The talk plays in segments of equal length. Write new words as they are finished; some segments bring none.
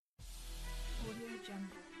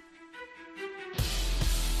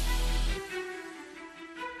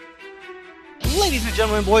Ladies and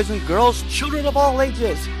gentlemen, boys and girls, children of all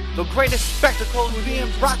ages, the greatest spectacle is being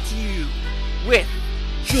brought to you with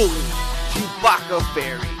Julie, Chewbacca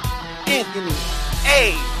Fairy, Anthony,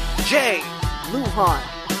 A.J. Lujan,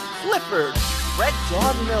 Clifford, Red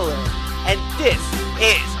Dog Miller, and this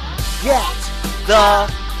is Get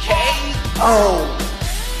the K.O.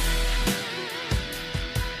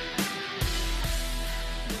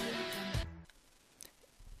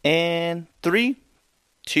 And 3,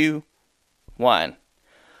 2, 1.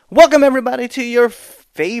 Welcome everybody to your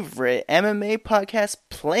favorite MMA podcast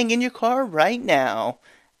playing in your car right now.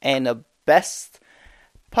 And the best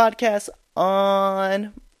podcast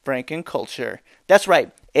on Franken culture. That's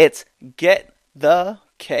right, it's Get the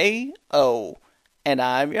K.O. And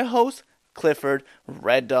I'm your host, Clifford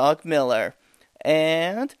Red Dog Miller.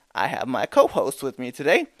 And I have my co-host with me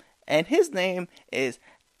today. And his name is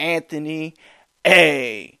Anthony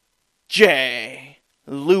A.J.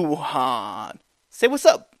 Lujan. Say what's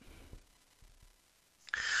up.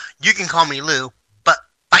 You can call me Lou, but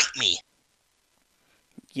bite me.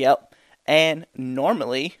 Yep. And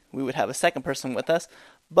normally we would have a second person with us,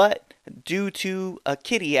 but due to a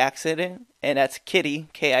kitty accident, and that's Kitty,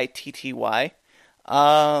 K-I-T-T-Y,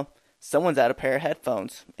 someone's out a pair of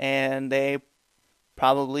headphones, and they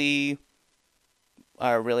probably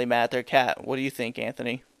are really mad at their cat. What do you think,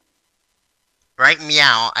 Anthony? Right,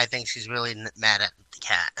 Meow. I think she's really mad at the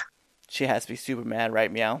cat. She has to be super mad,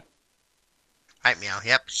 right, Meow? Right, Meow.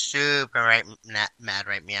 Yep, super mad,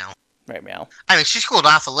 right, Meow. Right, Meow. I mean, she's cooled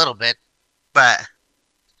off a little bit, but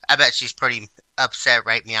I bet she's pretty upset,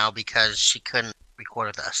 right, Meow, because she couldn't record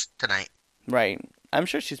with us tonight. Right. I'm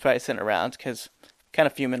sure she's probably sitting around because kind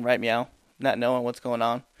of fuming, right, Meow? Not knowing what's going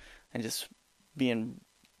on and just being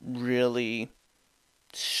really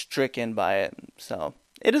stricken by it. So,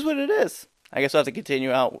 it is what it is. I guess we'll have to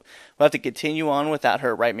continue out. We'll have to continue on without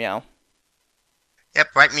her, right, Meow? Yep,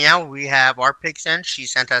 right, Meow. We have our picks in. She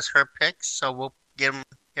sent us her picks, so we'll get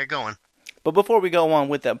going. But before we go on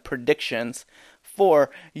with the predictions for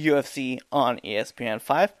UFC on ESPN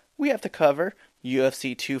 5, we have to cover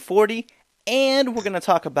UFC 240, and we're going to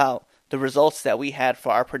talk about the results that we had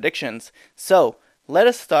for our predictions. So, let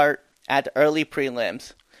us start at the early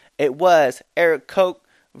prelims. It was Eric Koch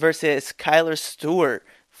versus Kyler Stewart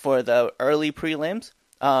for the early prelims.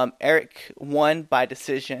 Eric won by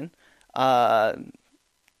decision,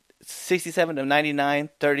 67 of 99,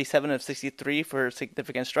 37 of 63 for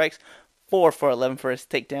significant strikes, 4 for 11 for his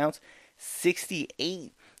takedowns,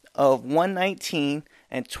 68 of 119,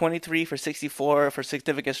 and 23 for 64 for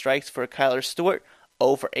significant strikes for Kyler Stewart,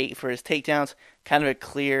 0 for 8 for his takedowns. Kind of a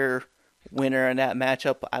clear winner in that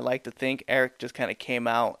matchup. I like to think Eric just kind of came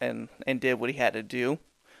out and did what he had to do.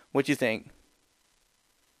 What do you think?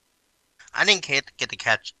 I didn't get to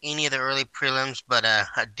catch any of the early prelims, but I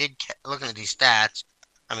did looking at these stats.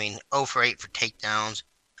 I mean, 0 for 8 for takedowns.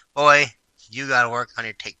 Boy, you got to work on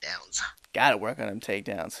your takedowns. Got to work on them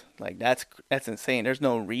takedowns. Like, that's insane. There's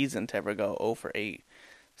no reason to ever go 0 for 8.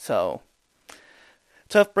 So,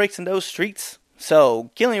 tough breaks in those streets.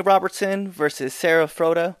 So, Gillian Robertson versus Sarah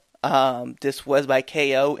Froda. This was by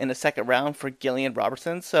KO in the second round for Gillian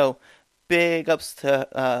Robertson. So, big ups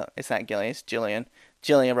to, it's not Gillian, it's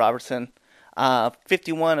Jillian Robertson.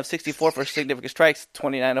 51 of 64 for significant strikes,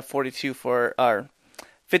 29 of 42 for,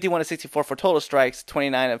 51 of 64 for total strikes,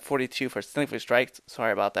 29 of 42 for significant strikes.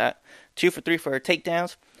 Sorry about that. 2 for 3 for her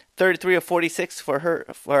takedowns, 33 of 46 for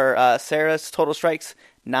Sarah's total strikes,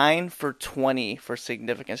 9 for 20 for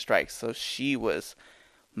significant strikes. So she was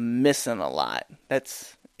missing a lot.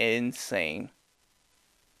 That's insane.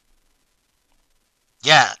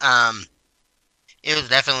 Yeah, it was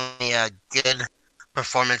definitely a good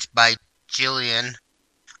performance by Jillian.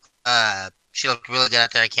 She looked really good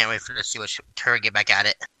out there. I can't wait to see her get back at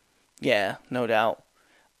it. Yeah, no doubt.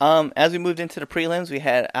 As we moved into the prelims, we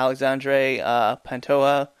had Alexandre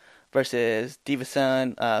Pantoja versus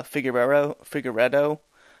Deiveson Figueiredo.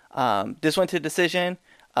 This went to decision.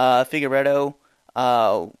 Figueiredo,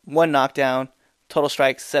 1 knockdown, total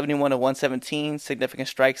strikes 71 of 117, significant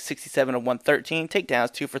strikes 67 of 113,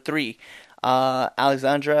 takedowns 2 for 3.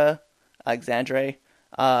 Alexandre,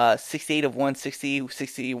 68 of 160,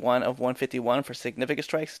 61 of 151 for significant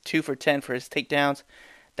strikes, 2 for 10 for his takedowns.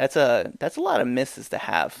 That's a lot of misses to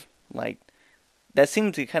have. Like, that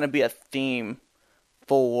seems to kind of be a theme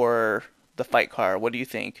for the fight card. What do you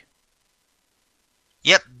think?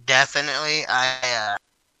 Yep, definitely. I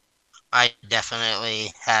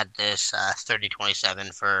definitely had this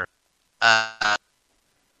 30-27 for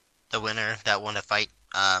the winner that won the fight.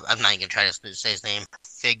 I'm not even going to try to say his name.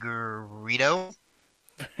 Figueiredo.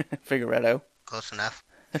 Figueiredo. Close enough.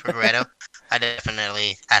 Figueredo. I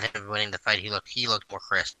definitely had him winning the fight. He looked more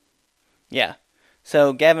crisp. Yeah.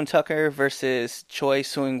 So Gavin Tucker versus Choi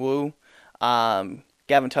Soon Woo.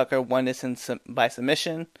 Gavin Tucker won this by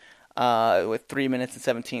submission with 3 minutes and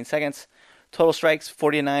 17 seconds. Total strikes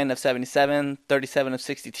 49 of 77, 37 of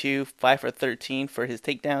 62, 5 for 13 for his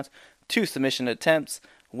takedowns, 2 submission attempts,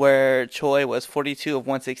 where Choi was 42 of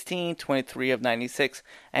 116, 23 of 96,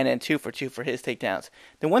 and then 2 for 2 for his takedowns.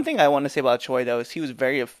 The one thing I want to say about Choi though is he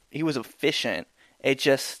was efficient. It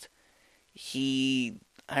just he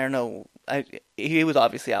I don't know. He was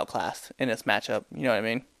obviously outclassed in this matchup. You know what I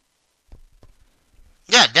mean?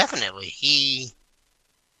 Yeah, definitely. He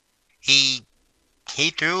he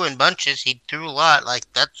threw in bunches. He threw a lot. Like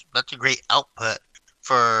that's a great output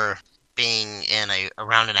for being in a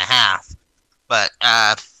round and a half. But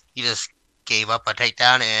he just gave up a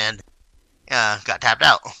takedown and got tapped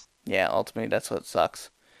out. Yeah. Ultimately, that's what sucks.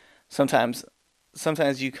 Sometimes,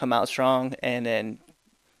 sometimes you come out strong, and then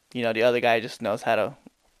the other guy just knows how to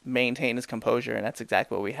maintain his composure, and that's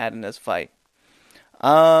exactly what we had in this fight.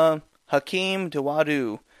 Hakeem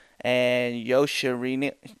Dawadu and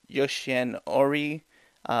Yoshinori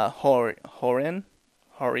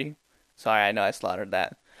Hori. Sorry, I know I slaughtered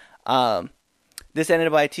that. Um, this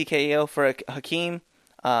ended by TKO for Hakeem.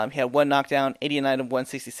 He had one knockdown, 89 of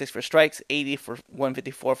 166 for strikes, 80 for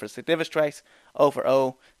 154 for significant strikes, 0 for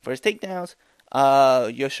 0 for his takedowns.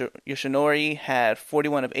 Yoshinori had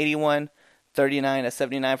 41 of 81, 39 of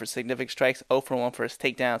 79 for significant strikes, 0 for 1 for his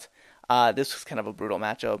takedowns. This was kind of a brutal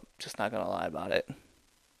matchup, just not going to lie about it.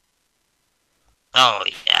 Oh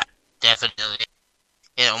yeah, definitely.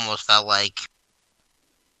 It almost felt like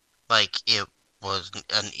it was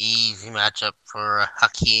an easy matchup for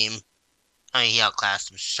Hakeem. I mean, he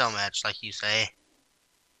outclassed him so much, like you say.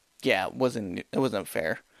 Yeah, it wasn't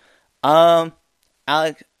fair. Um,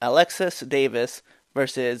 Alexis Davis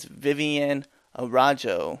versus Vivian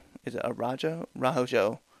Arajo. Is it Arajo?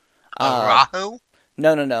 Rajo. Rahu?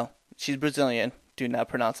 No, no, no. She's Brazilian. Do not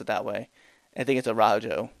pronounce it that way. I think it's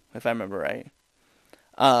Arajo, if I remember right.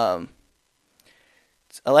 Um,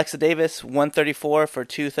 Alexa Davis, 134 for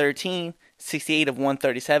 213, 68 of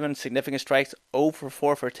 137, significant strikes, 0 for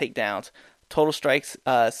 4 for takedowns. Total strikes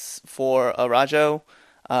for Arajo,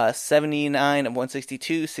 79 of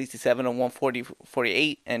 162, 67 of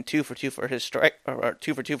 148, and 2 for 2 for his strike, or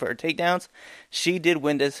 2 for 2 for her takedowns. She did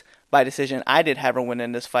win this by decision. I did have her win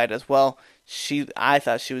in this fight as well. I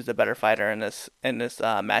thought she was the better fighter in this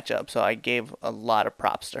matchup, so I gave a lot of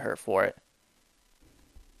props to her for it.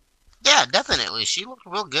 Yeah, definitely. She looked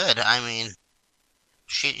real good. I mean,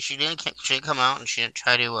 she didn't come out and she didn't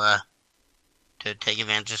try to take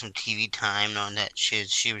advantage of some TV time, knowing that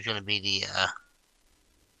she was going to be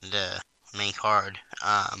the main card.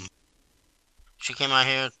 She came out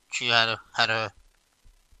here. She had a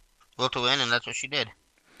will to win, and that's what she did.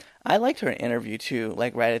 I liked her interview too,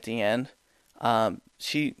 like right at the end.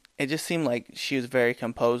 It just seemed like she was very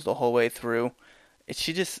composed the whole way through.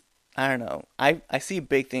 She just, I don't know. I see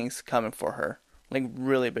big things coming for her, like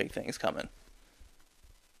really big things coming.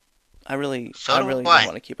 So I do really do I.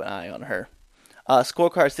 want to keep an eye on her.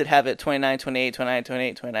 Scorecards did have it 29-28,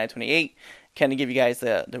 29-28, 29-28. Kind of give you guys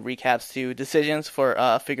the recaps to decisions for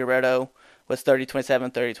Figueredo was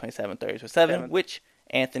 30-27, 30-27, 30-27, which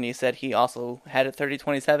Anthony said he also had it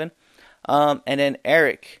 30-27. And then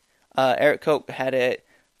Eric Koch had it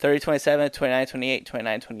 30-27, 29-28,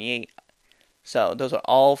 29-28. So those are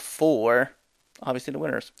all four, obviously the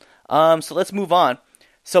winners. So let's move on.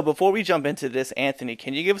 So before we jump into this, Anthony,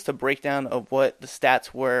 can you give us a breakdown of what the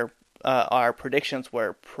stats were, our predictions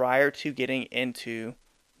were prior to getting into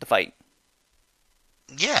the fight?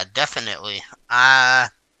 Yeah, definitely.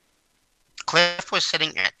 Cliff was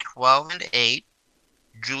sitting at 12-8.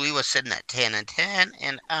 Julie was sitting at 10-10,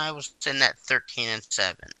 and I was sitting at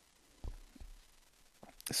 13-7.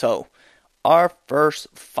 So our first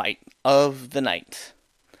fight of the night.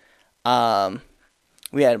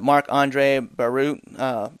 We had Marc-Andre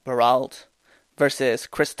Baralt versus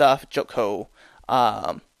Krzysztof Jotko.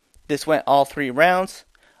 This went all 3 rounds.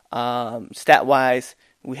 Stat-wise,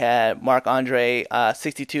 we had Marc-Andre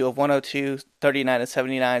 62 of 102, 39 of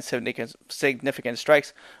 79, significant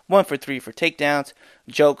strikes, 1 for 3 for takedowns.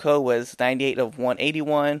 Jotko was 98 of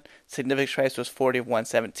 181, significant strikes was 40 of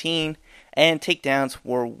 117, and takedowns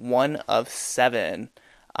were 1 of 7.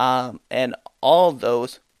 And all of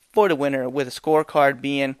those for the winner, with a scorecard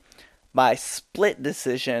being by split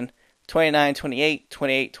decision 29-28,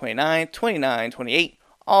 28-29, 29-28,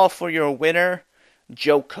 all for your winner,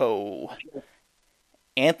 Jotko.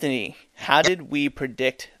 Anthony, how did we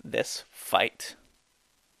predict this fight?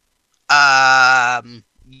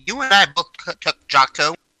 You and I both took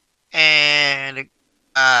Jocko. and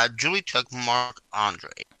Julie took Mark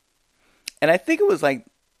Andre. And I think it was the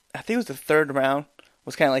third round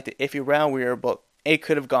was kind of like the iffy round where but it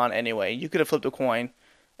could have gone anyway. You could have flipped a coin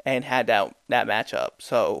and had that matchup.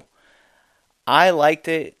 So I liked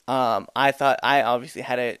it. I thought I obviously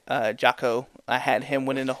had it. Jocko, I had him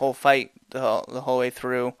winning the whole fight the whole way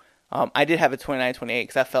through. I did have a 29-28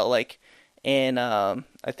 because I felt like I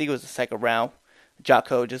think it was the second round,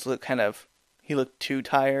 Jocko just he looked too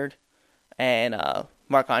tired, and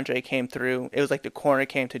Marc Andre came through. It was like the corner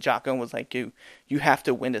came to Jocko and was like, you have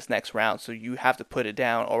to win this next round, so you have to put it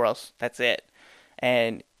down or else that's it.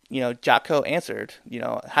 And Jocko answered.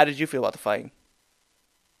 How did you feel about the fight?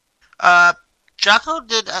 Uh, Jocko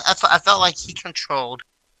did. I felt like he controlled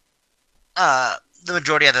the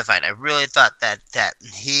majority of the fight. I really thought that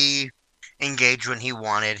he engaged when he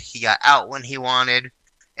wanted. He got out when he wanted,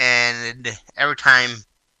 and every time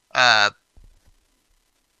uh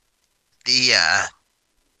the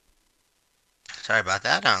sorry about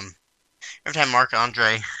that. Every time Marc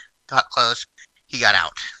Andre got close, he got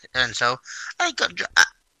out, and so I think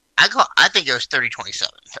I think it was 30-27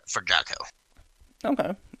 for Jocko.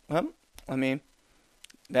 Okay, well, I mean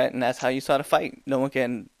that's how you saw the fight. No one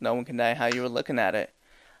can deny how you were looking at it.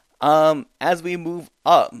 As we move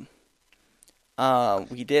up,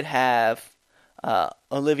 we did have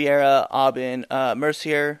Oliveira Aubin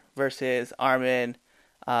Mercier versus Armin.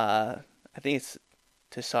 I think it's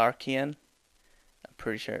Tsarkian. I'm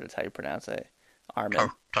pretty sure that's how you pronounce it.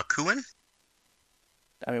 Armin. Takuin?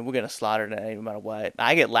 I mean, we're gonna slaughter that no matter what.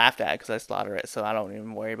 I get laughed at because I slaughter it, so I don't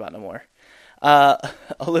even worry about it no more. Uh,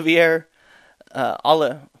 Olivier,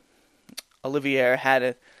 Olivier had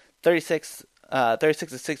a 36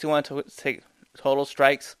 to 61 total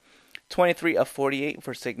strikes, 23 of 48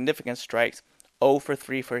 for significant strikes, 0 for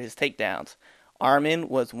 3 for his takedowns. Armin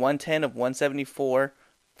was 110 of 174,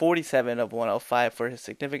 47 of 105 for his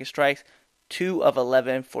significant strikes, 2 of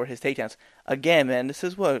 11 for his takedowns. Again, man, this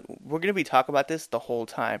is what we're going to be talking about this the whole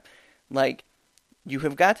time. Like, you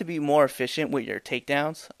have got to be more efficient with your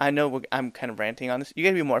takedowns. I know I'm kind of ranting on this. You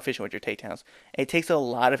got to be more efficient with your takedowns. It takes a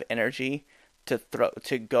lot of energy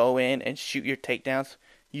to go in and shoot your takedowns.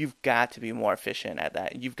 You've got to be more efficient at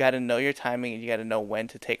that. You've got to know your timing and you got to know when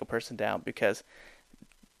to take a person down because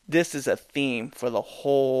this is a theme for the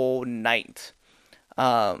whole night.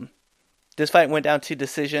 This fight went down to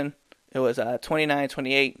decision. It was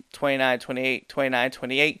 29-28, 29-28,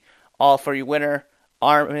 29-28. All for your winner,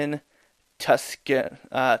 Armin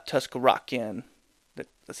Tuskarakian.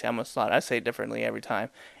 Let's see, I'm going to slaughter. I say it differently every time.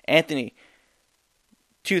 Anthony,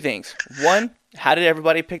 two things. One, how did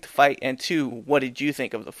everybody pick the fight? And two, what did you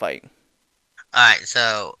think of the fight? Alright,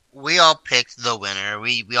 so we all picked the winner.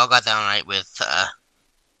 We all got that right with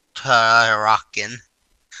Tarakin.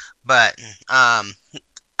 But I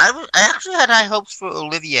actually had high hopes for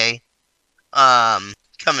Olivier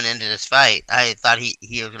coming into this fight. I thought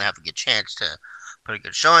he was gonna have a good chance to put a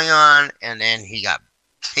good showing on, and then he got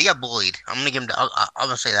bullied. I'm gonna give him. I'm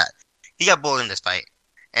gonna say that he got bullied in this fight,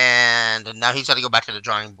 and now he's got to go back to the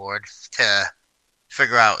drawing board to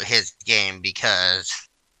figure out his game because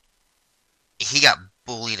he got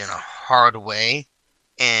bullied in a hard way,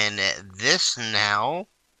 and this now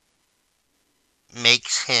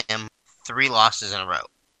makes him 3 losses in a row.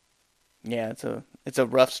 Yeah, it's a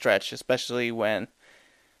rough stretch, especially when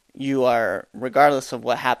you are, regardless of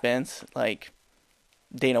what happens, like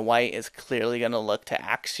Dana White is clearly going to look to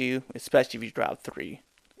axe you, especially if you drop three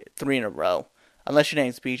in a row. Unless your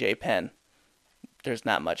name's BJ Penn, there's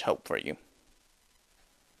not much hope for you.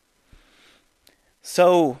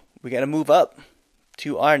 So we got to move up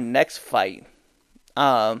to our next fight.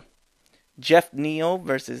 Jeff Neal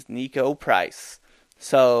versus Niko Price.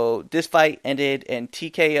 So this fight ended in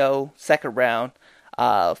TKO second round.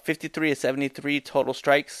 53 of 73 total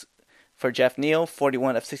strikes for Jeff Neal,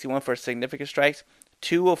 41 of 61 for significant strikes,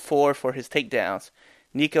 2 of 4 for his takedowns.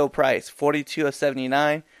 Niko Price, 42 of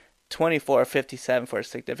 79, 24 of 57 for his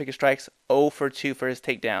significant strikes, 0 for 2 for his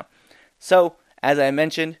takedown. So, as I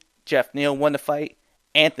mentioned, Jeff Neal won the fight.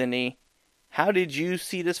 Anthony, how did you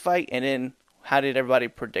see this fight, and then how did everybody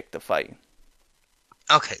predict the fight?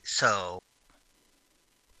 Okay, so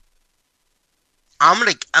I'm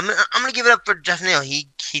gonna give it up for Jeff Neal. He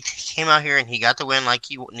came out here and he got the win like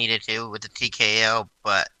he needed to with the TKO.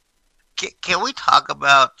 But can we talk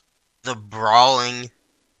about the brawling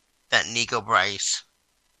that Niko Price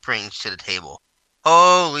brings to the table?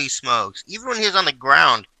 Holy smokes! Even when he was on the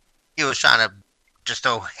ground, he was trying to just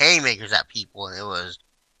throw haymakers at people, and it was,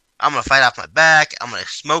 I'm gonna fight off my back. I'm gonna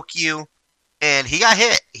smoke you. And he got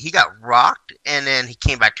hit. He got rocked, and then he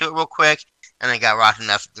came back to it real quick, and then got rocked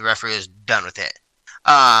enough. The referee was done with it.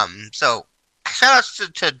 So shout outs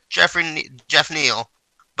to Jeff Neal,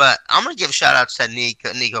 but I'm gonna give shout outs to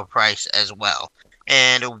Nico Price as well.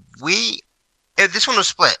 And if this one was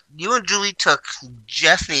split. You and Julie took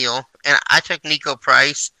Jeff Neal, and I took Nico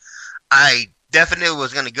Price. I definitely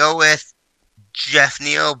was gonna go with Jeff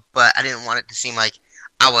Neal, but I didn't want it to seem like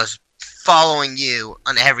I was following you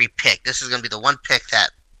on every pick. This is gonna be the one pick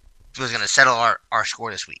that was gonna settle our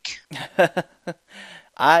score this week.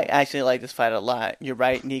 I actually like this fight a lot. You're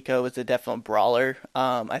right, Nico is a definite brawler.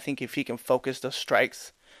 I think if he can focus the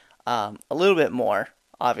strikes a little bit more,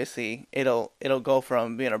 obviously it'll go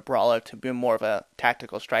from being a brawler to being more of a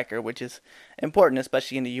tactical striker, which is important,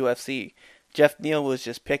 especially in the UFC. Jeff Neal was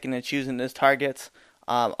just picking and choosing his targets.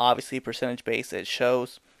 Obviously, percentage base it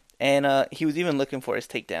shows, and he was even looking for his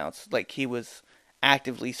takedowns. Like he was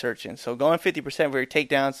actively searching. So going 50% for your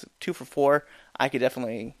takedowns, 2 for 4, I could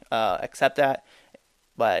definitely accept that.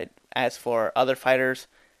 But as for other fighters,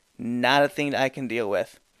 not a thing that I can deal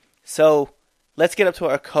with. So let's get up to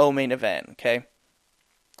our co-main event, okay?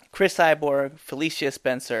 Chris Cyborg, Felicia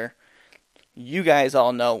Spencer. You guys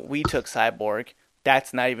all know we took Cyborg.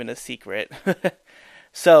 That's not even a secret.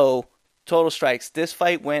 So, total strikes. This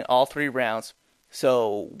fight went all 3 rounds.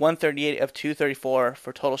 So, 138 of 234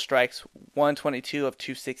 for total strikes, 122 of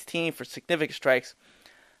 216 for significant strikes.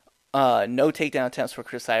 No takedown attempts for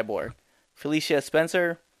Chris Cyborg. Felicia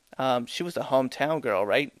Spencer, she was a hometown girl,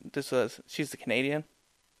 right? She's the Canadian.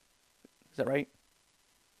 Is that right?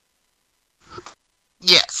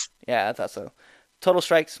 Yes. Yeah, I thought so. Total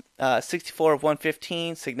strikes, 64 of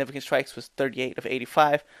 115. Significant strikes was 38 of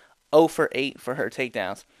 85. 0 for 8 for her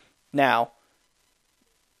takedowns. Now,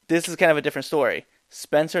 this is kind of a different story.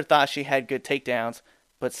 Spencer thought she had good takedowns,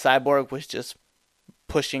 but Cyborg was just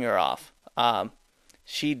pushing her off.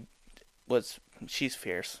 She she's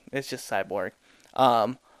fierce. It's just Cyborg.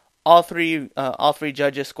 All three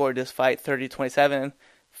judges scored this fight 30-27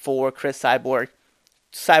 for Chris Cyborg.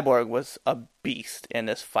 Cyborg was a beast in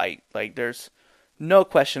this fight. Like there's no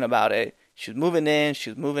question about it. She was moving in, she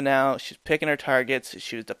was moving out, she was picking her targets,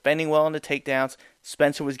 she was defending well on the takedowns.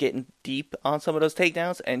 Spencer was getting deep on some of those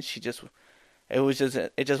takedowns, and it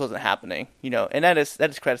just wasn't happening, And that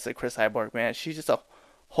is credit to Chris Cyborg, man. She's just a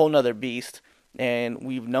whole nother beast, and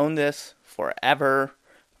we've known this forever.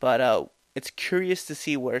 But it's curious to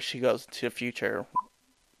see where she goes to the future.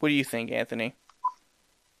 What do you think, Anthony?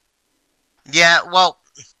 Yeah. Well,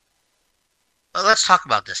 let's talk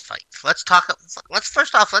about this fight. Let's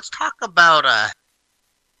first off. Let's talk about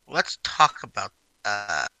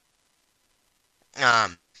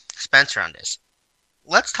Spencer on this.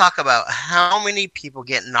 Let's talk about how many people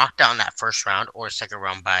get knocked down that first round or second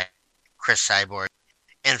round by Chris Cyborg,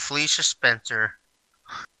 and Felicia Spencer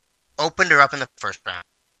opened her up in the first round.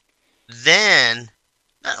 Then,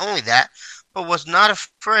 not only that, but was not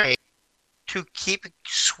afraid to keep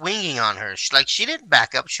swinging on her. She didn't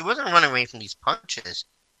back up. She wasn't running away from these punches.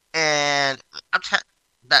 And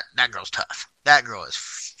that girl's tough. That girl is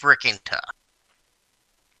freaking tough.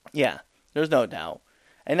 Yeah, there's no doubt.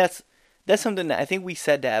 And that's something that I think we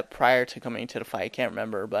said that prior to coming to the fight. I can't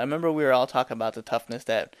remember, but I remember we were all talking about the toughness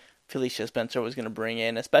that Felicia Spencer was going to bring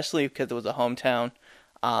in, especially because it was a hometown.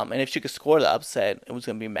 And if she could score the upset, it was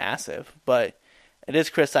going to be massive. But it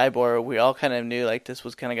is Chris Cyborg. We all kind of knew like this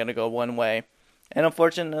was kind of going to go one way. And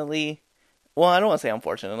unfortunately, well, I don't want to say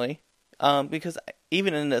unfortunately, because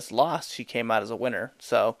even in this loss, she came out as a winner.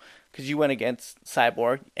 So, because you went against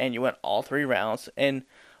Cyborg and you went all 3 rounds. And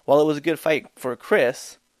while it was a good fight for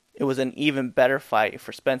Chris, it was an even better fight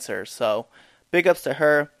for Spencer. So, big ups to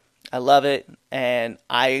her. I love it. And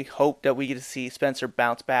I hope that we get to see Spencer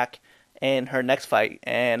bounce back in her next fight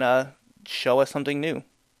and show us something new.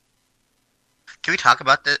 Can we talk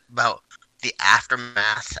about the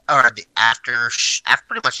aftermath or the after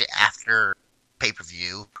pretty much the after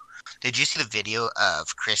pay-per-view? Did you see the video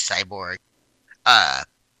of Chris Cyborg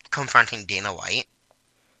confronting Dana White?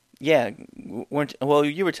 Yeah, well,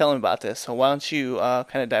 you were telling me about this, so why don't you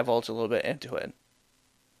kind of divulge a little bit into it?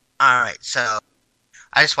 All right, so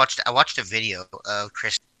I watched a video of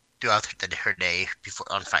Chris throughout her day before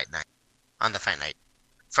on the fight night,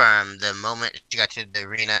 from the moment she got to the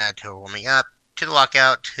arena to her warming up, to the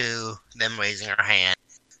lockout, to them raising her hand,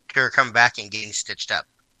 to her coming back and getting stitched up.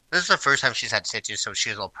 This is the first time she's had stitches, so she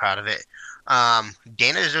was a little proud of it.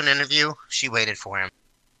 Dana was doing an interview. She waited for him.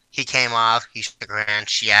 He came off. He shook her hand.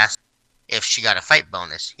 She asked if she got a fight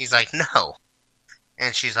bonus. He's like, no.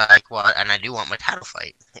 And she's like, well, and I do want my title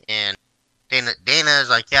fight. And Dana is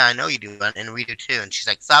like, yeah, I know you do, and we do too. And she's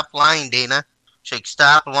like, stop lying, Dana. She's like,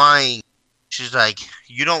 stop lying. She's like,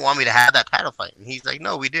 you don't want me to have that title fight. And he's like,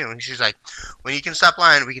 no, we do. And she's like, when you can stop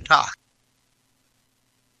lying, we can talk.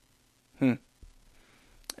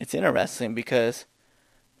 It's interesting because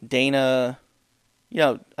Dana,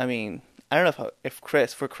 I mean, I don't know if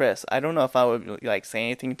Chris, I don't know if I would like say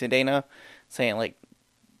anything to Dana, saying like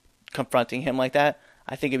confronting him like that.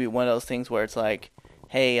 I think it'd be one of those things where it's like,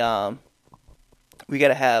 hey, we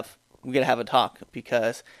gotta have a talk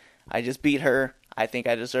because I just beat her. I think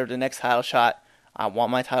I deserve the next title shot. I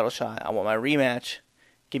want my title shot. I want my rematch.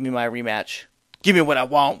 Give me my rematch. Give me what I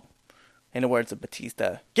want. In the words of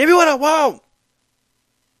Batista, give me what I want.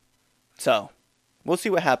 So, we'll see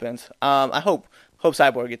what happens. I hope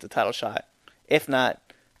Cyborg gets a title shot. If not,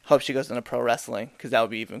 hope she goes into pro wrestling because that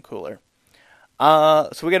would be even cooler.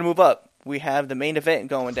 So we're gonna move up. We have the main event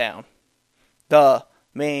going down. The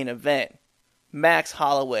main event: Max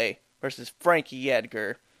Holloway versus Frankie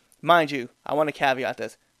Edgar. Mind you, I want to caveat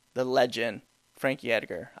this: the legend Frankie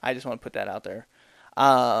Edgar. I just want to put that out there.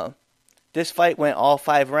 This fight went all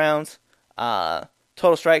 5 rounds.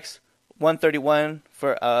 Total strikes 131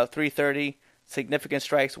 for 330. Significant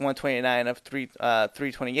strikes 129 of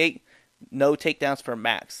 328. No takedowns for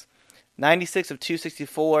Max. 96 of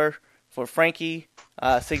 264 for Frankie.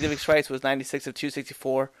 Significant strikes was 96 of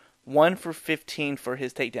 264. 1 for 15 for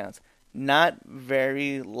his takedowns. Not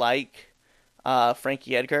very like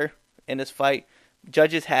Frankie Edgar in this fight.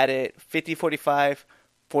 Judges had it 50-45,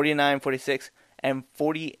 49-46, and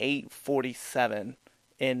 48-47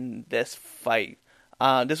 in this fight.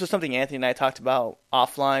 This was something Anthony and I talked about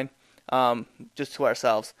offline, just to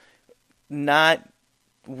ourselves.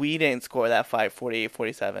 We didn't score that fight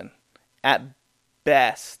 48-47. At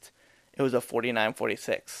best, it was a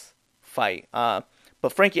 49-46 fight.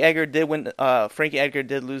 But Frankie Edgar did win. Frankie Edgar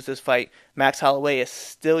did lose this fight. Max Holloway is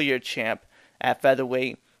still your champ at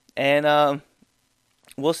featherweight, and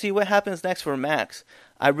we'll see what happens next for Max.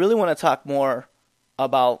 I really want to talk more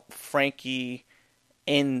about Frankie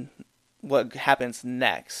in what happens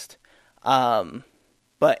next.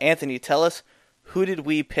 But Anthony, tell us, who did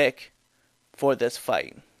we pick for this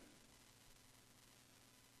fight?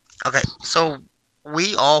 Okay, so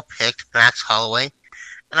we all picked Max Holloway,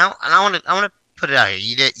 and I want to put it out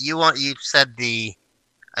here. You said I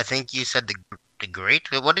think you said the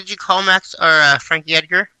great. What did you call Max or Frankie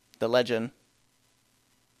Edgar? The legend.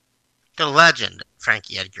 The legend,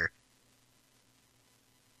 Frankie Edgar.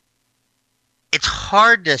 It's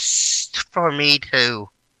hard for me to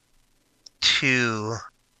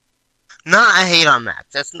not hate on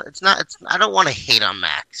Max. I don't want to hate on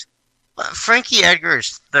Max. But Frankie Edgar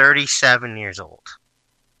is 37 years old.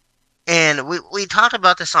 And we talked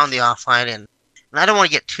about this on the offline, and I don't want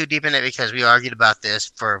to get too deep in it because we argued about this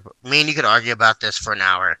me and you could argue about this for an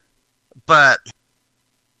hour. But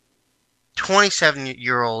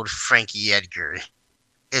 27-year-old Frankie Edgar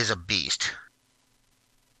is a beast.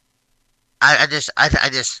 I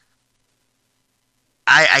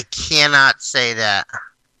cannot say that.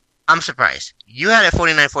 I'm surprised. You had it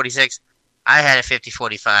 49-46. I had it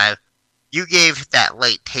 50-45. You gave that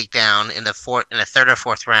late takedown in the third or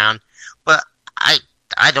fourth round, but I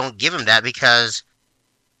don't give him that because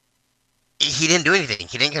he didn't do anything.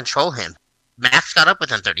 He didn't control him. Max got up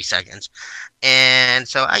within 30 seconds, and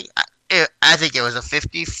so I think it was a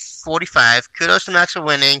 50-45. Kudos to Max for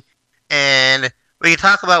winning, and we can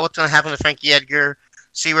talk about what's going to happen to Frankie Edgar,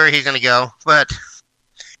 see where he's going to go, but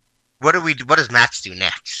what does Max do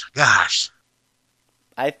next? Gosh.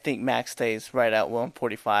 I think Max stays right at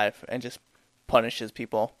 145 and just punishes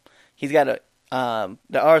people. He's got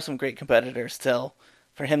there are some great competitors still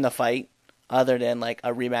for him to fight, other than like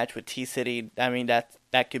a rematch with T-City. I mean, that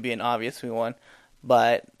could be an obvious one,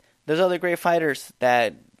 but there's other great fighters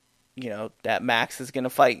that that Max is going to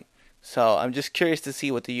fight. So I'm just curious to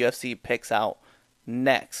see what the UFC picks out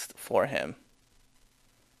next for him.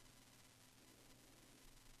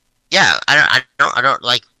 Yeah, I don't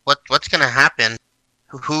like what's going to happen.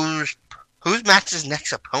 Who's Max's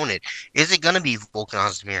next opponent? Is it going to be Volkan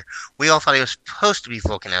Ozdemir? We all thought he was supposed to be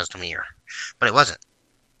Volkan Ozdemir, but it wasn't.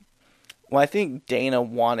 Well, I think Dana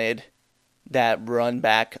wanted that run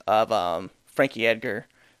back of Frankie Edgar.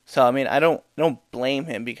 So I mean, I don't blame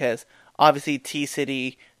him because obviously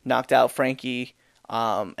T-City knocked out Frankie,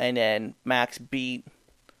 and then Max beat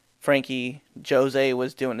Frankie. Jose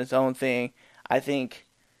was doing his own thing. I think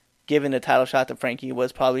giving the title shot to Frankie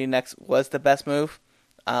was the best move.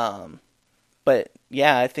 But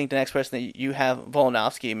yeah, I think the next person that you have,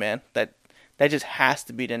 Volkanovski, man, that just has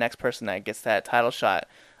to be the next person that gets that title shot.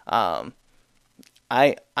 I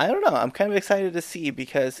don't know. I'm kind of excited to see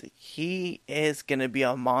because he is gonna be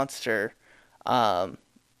a monster.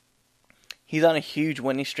 He's on a huge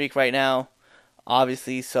winning streak right now.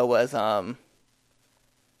 Obviously, so was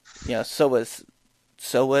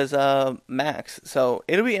Max. So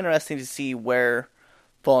it'll be interesting to see where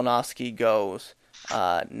Volkanovski goes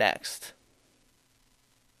next.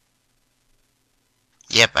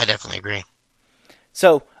 Yep, I definitely agree.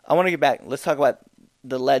 So I want to get back. Let's talk about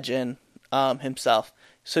the legend himself.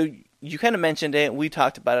 So you kind of mentioned it. We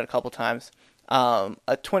talked about it a couple times. A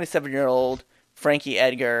 27-year-old Frankie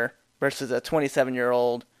Edgar versus a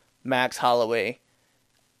 27-year-old Max Holloway,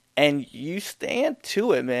 and you stand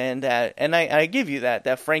to it, man. That and I give you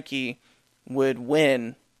that Frankie would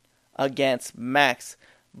win against Max,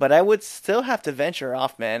 but I would still have to venture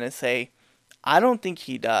off, man, and say I don't think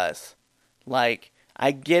he does. Like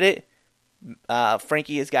I get it.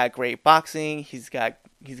 Frankie has got great boxing. He's got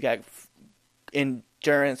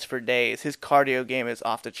endurance for days. His cardio game is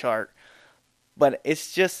off the chart. But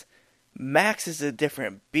it's just Max is a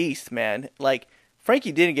different beast, man. Like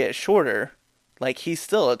Frankie didn't get shorter. Like he's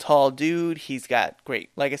still a tall dude. He's got great,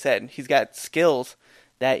 like I said, he's got skills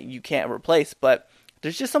that you can't replace. But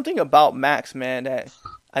there's just something about Max, man, that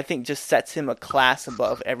I think just sets him a class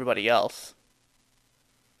above everybody else.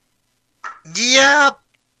 Yeah,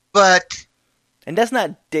 but And that's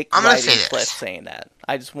not Dick I'm gonna Riding say Cliff this. saying that.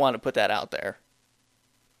 I just want to put that out there.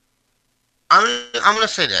 I'm gonna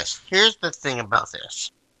say this. Here's the thing about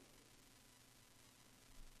this.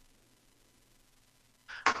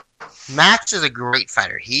 Max is a great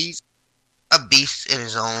fighter. He's a beast in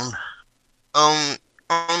his own own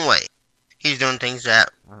way. He's doing things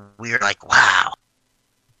that we're like, wow.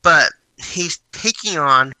 But he's taking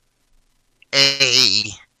on a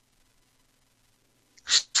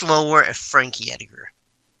slower Frankie Edgar.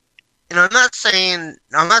 And I'm not saying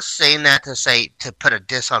that to put a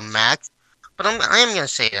diss on Max, but I am gonna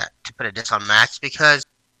say that to put a diss on Max because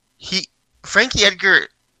Frankie Edgar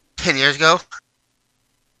 10 years ago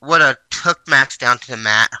would have took Max down to the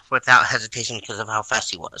mat without hesitation because of how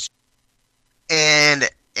fast he was. And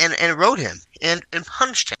rode him and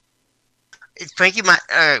punched him.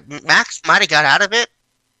 Max might have got out of it,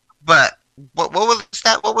 but what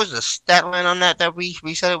was the stat line on that we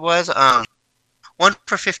said it was 1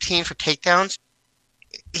 for 15 for takedowns.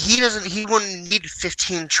 He wouldn't need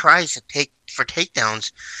 15 tries for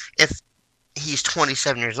takedowns if he's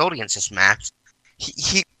 27 years old against this Max.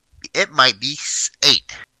 It might be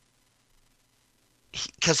 8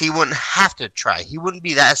 because he wouldn't have to try. He wouldn't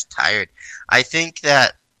be that tired. I think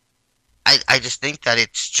that I just think that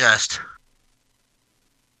it's just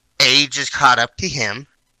age is caught up to him,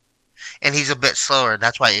 and he's a bit slower.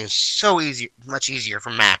 That's why it was so much easier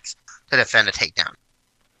for Max to defend a takedown.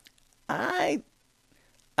 I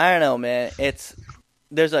don't know, man.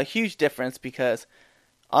 There's a huge difference because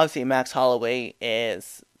obviously Max Holloway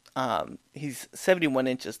is he's 71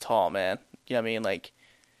 inches tall, man. You know what I mean? Like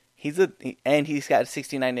he's got a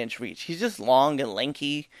 69-inch reach. He's just long and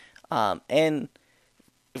lanky, and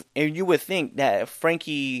you would think that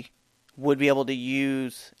Frankie would be able to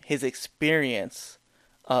use his experience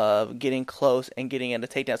of getting close and getting into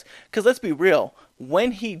takedowns. Because let's be real,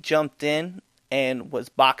 when he jumped in and was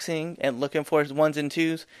boxing and looking for his ones and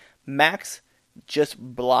twos, Max just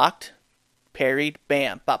blocked, parried,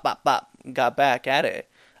 bam, bop, bop, bop, got back at it.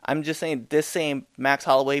 I'm just saying, this same Max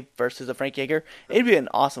Holloway versus a Frank Edgar, it'd be an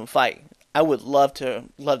awesome fight. I would love to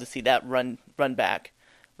see that run back.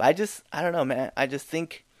 But I don't know, man. I just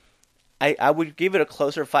think I would give it a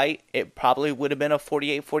closer fight. It probably would have been a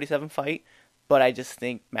 48-47 fight, but I just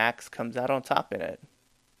think Max comes out on top in it.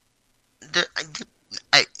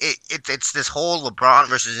 It's this whole LeBron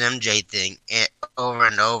versus MJ thing over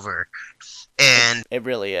and over, and it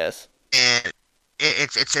really is. And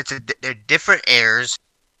they're different eras,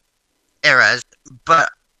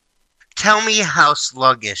 but tell me how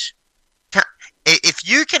sluggish. If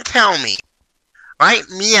you can tell me, right,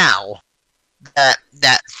 meow,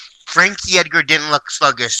 that Frankie Edgar didn't look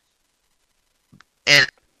sluggish and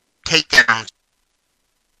takedowns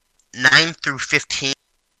 9 through 15,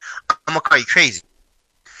 I'm gonna call you crazy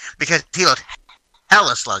because he looked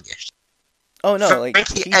hella sluggish. Oh no,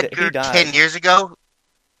 Frankie Edgar 10 years ago.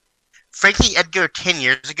 Frankie Edgar 10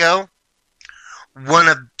 years ago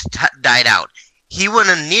wouldn't have died out. He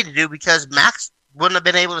wouldn't have needed to because Max wouldn't have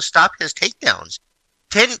been able to stop his takedowns.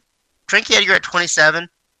 Frankie Edgar at 27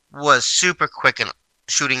 was super quick and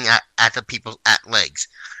shooting at the people at legs,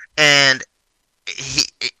 and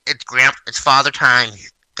it's father time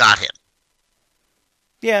got him.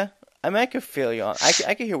 Yeah, I mean, I could feel you on.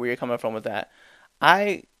 I can hear where you're coming from with that.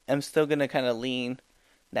 I am still gonna kind of lean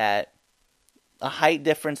that a height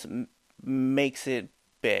difference makes it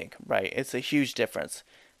big, right? It's a huge difference.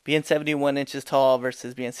 Being 71 inches tall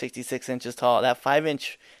versus being 66 inches tall, that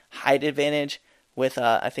 5-inch height advantage with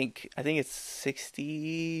I think it's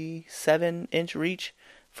 67-inch reach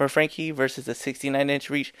for Frankie versus a 69-inch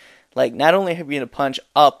reach. Like, not only have you to punch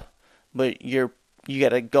up, but you got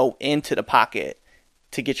to go into the pocket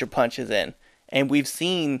to get your punches in. And we've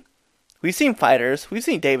seen fighters, we've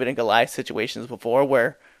seen David and Goliath situations before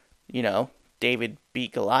where, David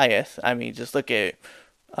beat Goliath. I mean, just look at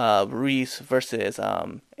Ruiz versus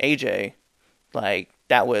AJ. Like,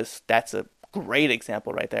 that's a great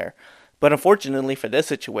example right there. But unfortunately for this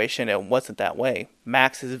situation, it wasn't that way.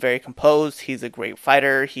 Max is very composed. He's a great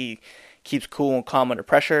fighter. He keeps cool and calm under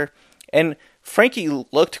pressure. And Frankie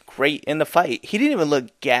looked great in the fight. He didn't even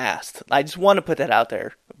look gassed. I just want to put that out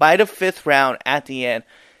there. By the 5th round, at the end,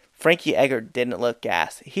 Frankie Edgar didn't look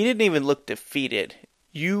gassed. He didn't even look defeated.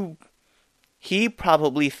 He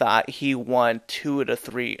probably thought he won 2 of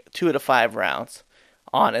the 5 rounds,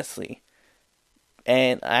 honestly.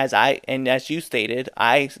 And as you stated,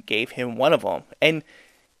 I gave him one of them. And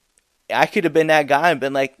I could have been that guy and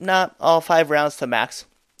been like, nah, all 5 rounds to Max.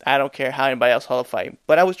 I don't care how anybody else held the fight.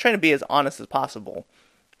 But I was trying to be as honest as possible.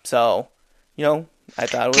 So, I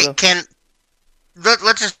thought it was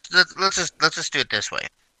let's just do it this way.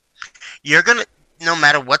 You're gonna, no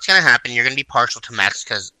matter what's gonna happen, you're gonna be partial to Max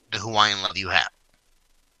because the Hawaiian love you have.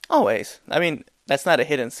 Always. I mean, that's not a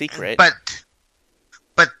hidden secret. But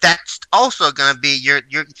that's also gonna be you're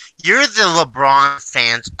the LeBron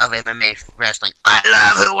fans of MMA wrestling. I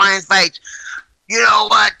love Hawaiian fights. You know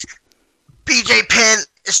what? BJ Penn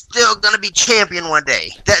is still gonna be champion one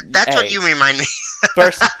day. That's what you remind me.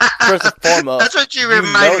 First and foremost, that's what you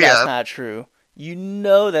remind me that's of. not true. You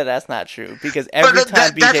know that's not true because every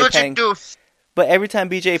time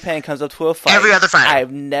BJ Penn comes up to a fight, every other fighter,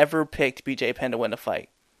 I've never picked BJ Penn to win a fight.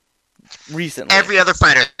 Recently, every other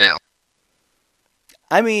fighter though.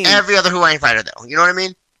 I mean, every other Hawaiian fighter though. You know what I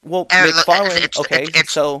mean? Well, McFarlane.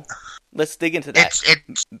 So let's dig into that.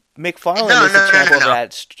 McFarlane is the champ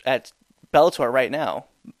at Bellator right now.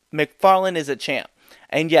 McFarlane is a champ,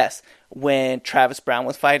 and yes, when Travis Brown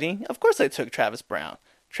was fighting, of course I took Travis Brown.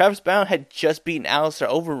 Travis Brown had just beaten Alistair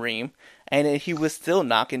Overeem, and he was still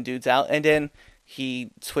knocking dudes out, and then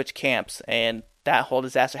he switched camps, and that whole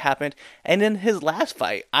disaster happened. And then his last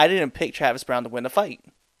fight, I didn't pick Travis Brown to win the fight.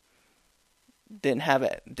 Didn't have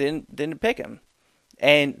it. Didn't pick him.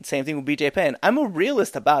 And same thing with BJ Penn. I'm a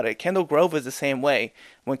realist about it. Kendall Grove is the same way.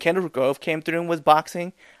 When Kendall Grove came through and was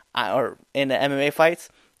boxing, or in the MMA fights,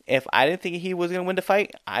 if I didn't think he was going to win the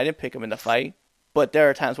fight, I didn't pick him in the fight. But there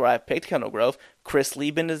are times where I've picked Kendall Grove. Chris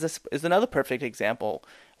Lieben is another perfect example.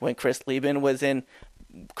 When Chris Lieben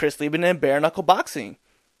in bare knuckle boxing,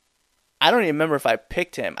 I don't even remember if I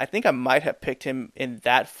picked him. I think I might have picked him in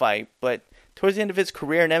that fight, but towards the end of his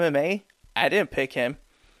career in MMA, I didn't pick him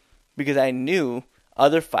because I knew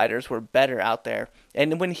other fighters were better out there.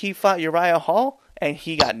 And when he fought Uriah Hall and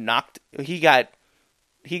he got knocked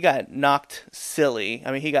silly.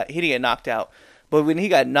 I mean, he didn't get knocked out, but when he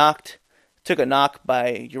took a knock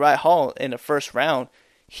by Uriah Hall in the first round,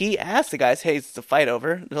 he asked the guys, hey, is the fight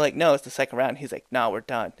over? They're like, no, it's the second round. He's like, no, we're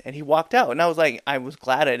done. And he walked out. And I was like, I was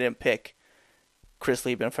glad I didn't pick Chris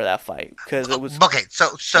Lieben for that fight because it was okay.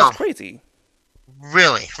 So that's crazy.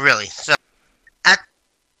 Really. So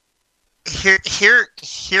here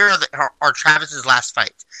are Travis's last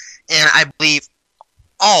fights, and I believe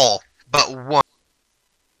all but one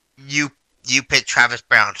you picked Travis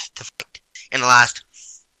Brown to fight in the last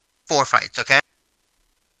 4 fights. Okay.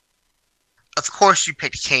 Of course, you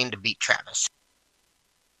picked Kane to beat Travis.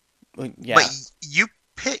 Yeah. But you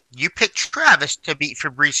picked Travis to beat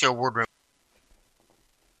Fabricio Werdum.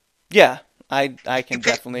 Yeah, I can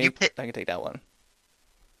definitely I can take that one.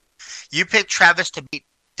 You picked Travis to beat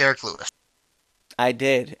Derek Lewis. I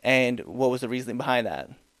did, and what was the reasoning behind that?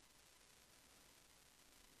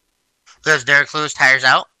 Because Derek Lewis tires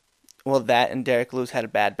out. Well, that and Derek Lewis had a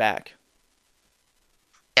bad back.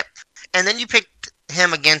 Yep, and then you picked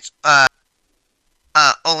him against Olenek.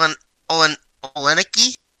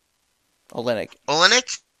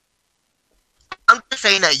 I'm just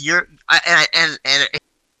saying that and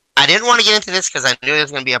I didn't want to get into this because I knew there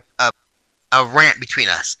was going to be a rant between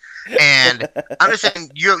us. And I'm just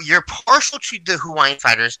saying you're partial to the Hawaiian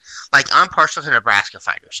fighters, like I'm partial to Nebraska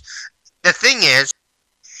fighters. The thing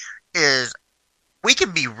is we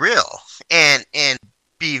can be real and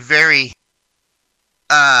be very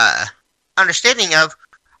understanding of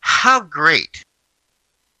how great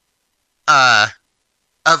of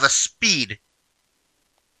a speed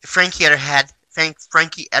Frankie Edgar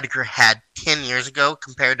had 10 years ago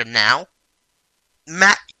compared to now.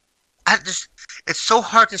 It's so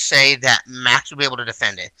hard to say that Max will be able to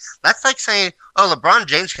defend it. That's like saying, oh, LeBron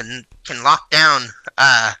James can lock down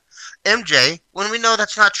MJ when we know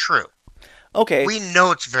that's not true. Okay. We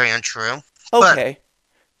know it's very untrue. Okay.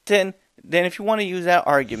 Then then if you want to use that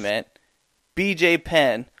argument, BJ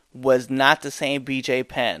Penn was not the same BJ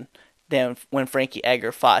Penn than when Frankie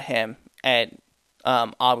Edgar fought him at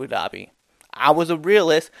Abu Dhabi. I was a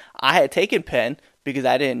realist. I had taken Penn because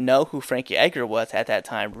I didn't know who Frankie Edgar was at that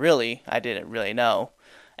time. Really, I didn't really know.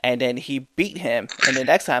 And then he beat him. And the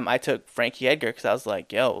next time I took Frankie Edgar because I was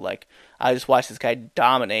like, yo, like I just watched this guy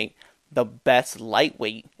dominate the best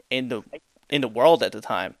lightweight in the world at the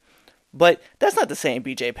time. But that's not the same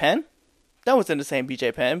BJ Penn. That wasn't the same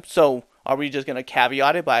BJ Penn. So are we just gonna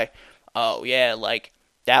caveat it by, oh yeah, like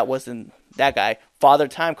that wasn't that guy? Father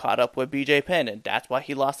Time caught up with BJ Penn, and that's why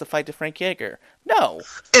he lost the fight to Frank Edgar. No,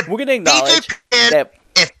 we're gonna acknowledge that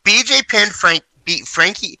if BJ Penn beat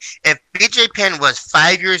Frankie, if BJ Penn was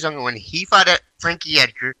 5 years younger when he fought at Frankie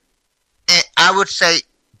Edgar, I would say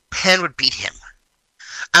Penn would beat him.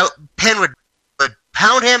 Penn would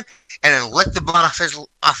pound him and then lick the blood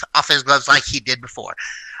off his gloves like he did before.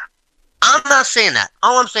 I'm not saying that.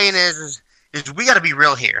 All I'm saying is we got to be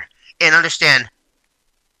real here and understand.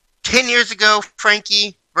 10 years ago,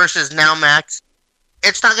 Frankie versus now Max,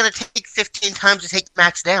 it's not going to take 15 times to take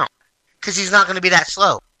Max down because he's not going to be that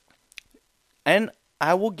slow. And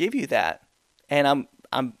I will give you that. And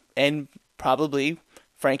and probably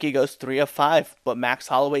Frankie goes 3 of 5, but Max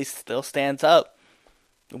Holloway still stands up.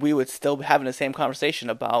 We would still be having the same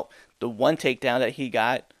conversation about the one takedown that he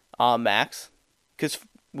got on Max, because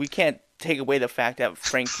we can't take away the fact that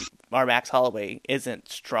Max Holloway isn't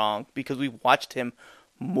strong because we watched him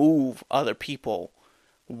move other people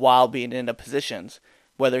while being in the positions.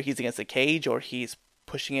 Whether he's against a cage or he's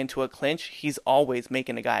pushing into a clinch, he's always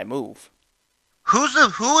making a guy move. Who is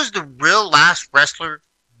the real last wrestler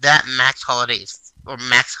that Max Holloway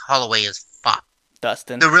has fought?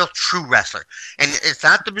 Dustin. The real true wrestler. And it's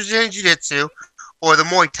not the Brazilian Jiu-Jitsu or the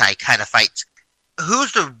Muay Thai kind of fights.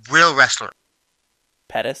 Who's the real wrestler?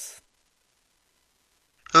 Pettis.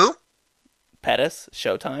 Who? Pettis.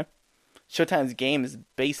 Showtime. Showtime's game is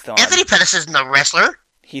based on... Anthony Pettis isn't a wrestler.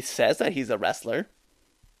 He says that he's a wrestler.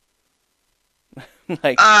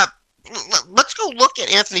 Like... let's go look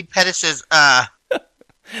at Anthony Pettis'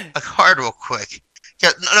 card real quick.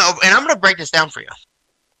 No, and I'm going to break this down for you.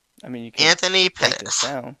 I mean, you can Anthony break Pettis. this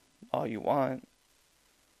down all you want.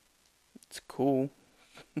 It's cool.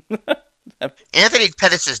 Anthony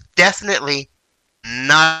Pettis is definitely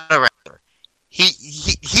not a wrestler.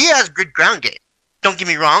 He has good ground game. Don't get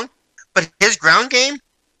me wrong, but his ground game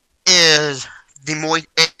is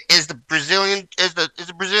the Brazilian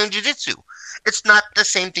Jiu-Jitsu. It's not the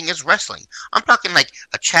same thing as wrestling. I'm talking like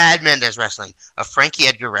a Chad Mendes wrestling, a Frankie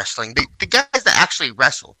Edgar wrestling, the guys that actually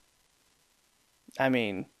wrestle. I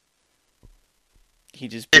mean, he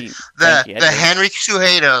just beat the Henry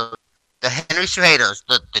Cejudo,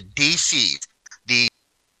 the DCs,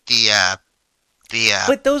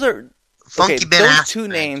 But those are Funky okay. Ben Those Askren. two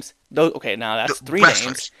names. Those okay. Now that's three wrestlers.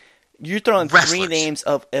 names. You're throwing three names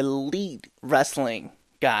of elite wrestling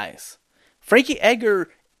guys. Frankie Edgar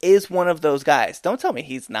is one of those guys. Don't tell me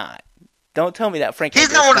he's not. Don't tell me that Frankie.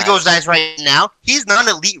 He's not one of those guys right now. He's not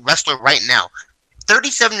an elite wrestler right now.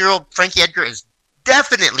 37-year-old Frankie Edgar is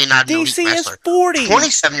definitely not an elite DC wrestler. is 40.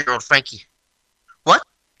 27-year-old Frankie. What?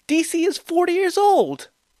 DC is 40 years old.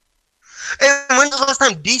 And when's the last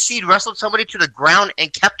time DC wrestled somebody to the ground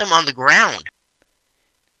and kept them on the ground?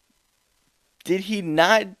 Did he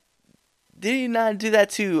not do that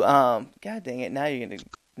to God dang it, now you're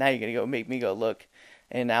gonna go make me go look,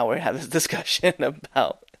 and now we're having this discussion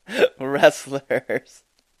about wrestlers.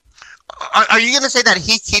 Are you gonna say that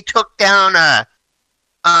he took down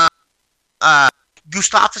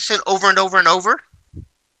Gustafsson over and over and over?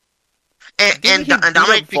 And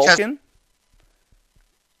dominate because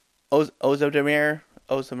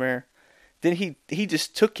Ozdemir. Then he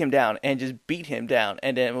just took him down and just beat him down,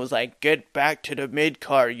 and then it was like, "Get back to the mid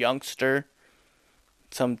card, youngster."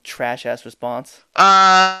 Some trash ass response.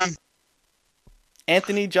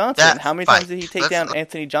 Anthony Johnson. How many times did he take down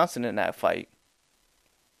Anthony Johnson in that fight?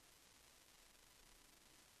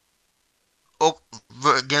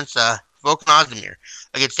 Against Volkan Ozdemir.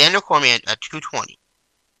 Against Daniel Cormier at 220.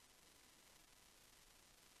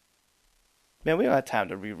 Man, we don't have time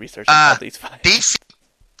to research all these fights.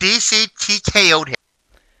 DC TKO'd him.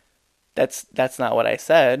 That's not what I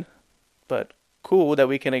said, but cool that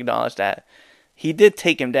we can acknowledge that. He did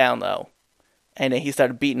take him down, though, and then he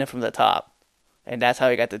started beating him from the top, and that's how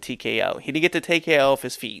he got the TKO. He didn't get the TKO off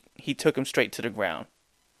his feet. He took him straight to the ground.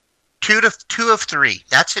 2 of 3.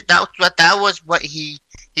 That's it. That was what he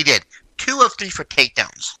did. 2 of 3 for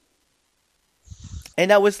takedowns. And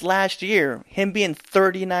that was last year, him being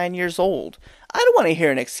 39 years old. I don't want to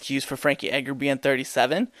hear an excuse for Frankie Edgar being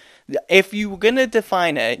 37. If you were going to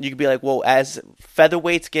define it, you could be like, well, as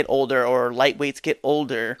featherweights get older or lightweights get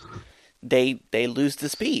older, they lose the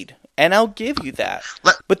speed. And I'll give you that.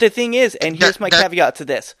 But the thing is, and here's my caveat to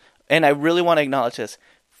this, and I really want to acknowledge this,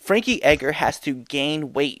 Frankie Edgar has to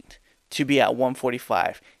gain weight to be at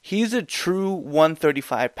 145. He's a true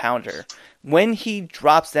 135 pounder. When he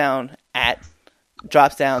drops down to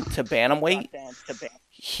bantamweight,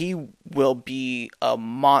 he will be a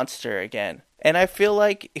monster again. And I feel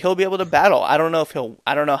like he'll be able to battle. I don't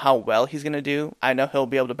know how well he's gonna do. I know he'll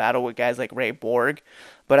be able to battle with guys like Ray Borg,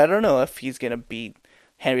 but I don't know if he's gonna beat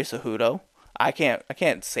Henry Cejudo. I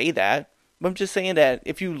can't say that. But I'm just saying that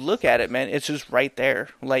if you look at it, man, it's just right there.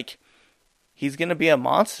 Like, he's gonna be a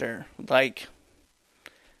monster. Like,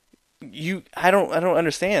 I don't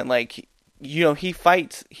understand. Like, he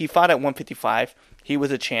fought at 155. He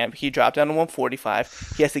was a champ. He dropped down to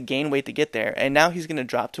 145. He has to gain weight to get there, and now he's gonna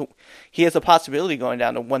drop to. He has a possibility going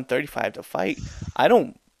down to 135 to fight.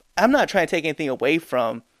 I'm not trying to take anything away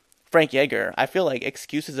from Frankie Edgar. I feel like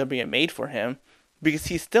excuses are being made for him because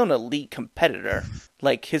he's still an elite competitor.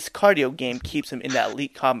 Like, his cardio game keeps him in that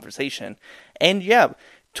elite conversation. And yeah,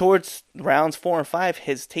 towards rounds 4 and 5,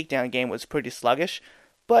 his takedown game was pretty sluggish,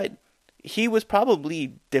 but he was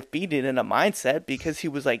probably defeated in a mindset because he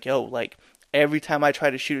was like, yo, like, every time I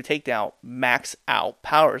try to shoot a takedown, Max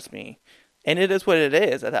outpowers me. And it is what it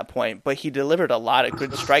is at that point, but he delivered a lot of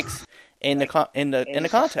good strikes in the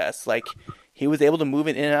contest. Like, he was able to move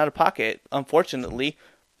it in and out of pocket. Unfortunately,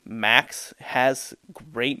 Max has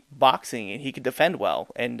great boxing and he can defend well,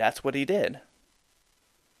 and that's what he did.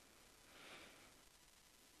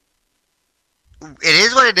 It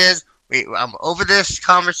is what it is. I'm over this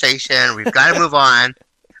conversation. We've got to move on.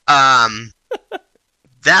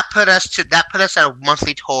 That put us at a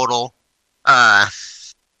monthly total.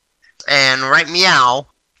 And right meow,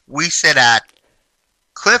 we sit at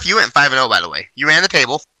Cliff. You went 5-0, by the way. You ran the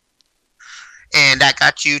table, and that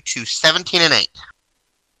got you to 17-8.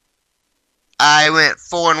 I went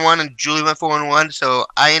 4-1, and Julie went 4-1. So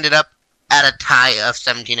I ended up at a tie of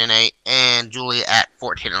 17-8, and Julie at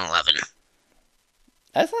 14-11.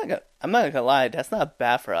 That's not good. I'm not gonna lie. That's not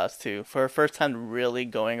bad for us too. For our first time really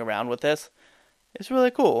going around with this, it's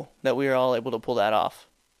really cool that we were all able to pull that off.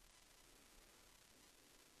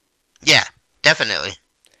 Yeah, definitely.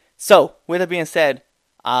 So, with that being said,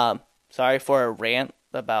 sorry for a rant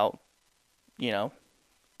about,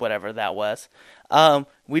 whatever that was.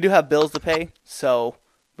 We do have bills to pay, so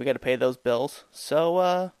we got to pay those bills.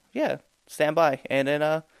 So, yeah, stand by and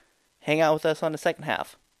then hang out with us on the second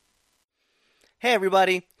half. Hey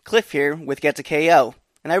everybody, Cliff here with Get to KO,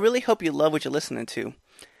 and I really hope you love what you're listening to.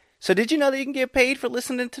 So did you know that you can get paid for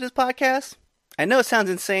listening to this podcast? I know it sounds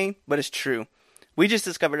insane, but it's true. We just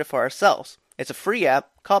discovered it for ourselves. It's a free app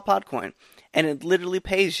called Podcoin, and it literally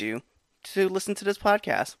pays you to listen to this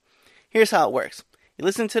podcast. Here's how it works. You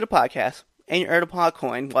listen to the podcast, and you earn a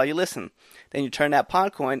Podcoin while you listen. Then you turn that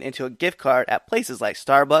Podcoin into a gift card at places like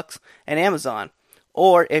Starbucks and Amazon.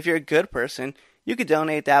 Or if you're a good person, you could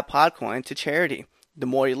donate that Podcoin to charity. The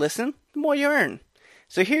more you listen, the more you earn.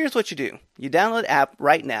 So here's what you do. You download the app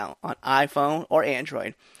right now on iPhone or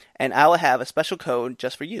Android, and I will have a special code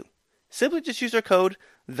just for you. Simply just use our code,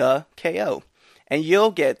 THEKO, and you'll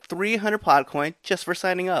get 300 Podcoin just for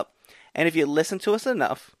signing up. And if you listen to us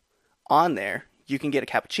enough on there, you can get a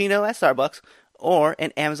cappuccino at Starbucks or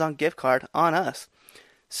an Amazon gift card on us.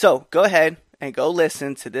 So go ahead and go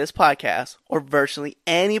listen to this podcast or virtually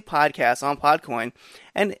any podcast on Podcoin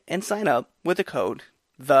and sign up with the code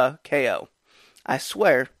THEKO. I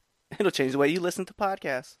swear, it'll change the way you listen to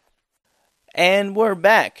podcasts. And we're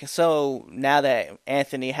back. So now that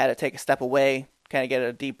Anthony had to take a step away, kind of get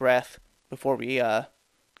a deep breath before we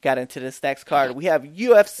got into this next card, we have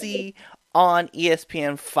UFC on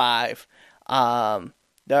ESPN 5.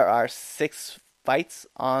 There are 6 fights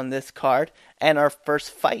on this card, and our first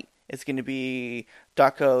fight is going to be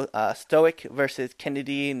Darko Stoic versus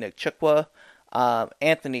Kennedy Nzechukwu.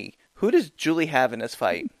 Anthony, who does Julie have in this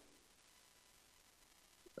fight?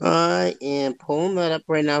 I am pulling that up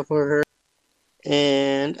right now for her,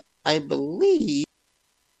 and I believe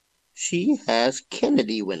she has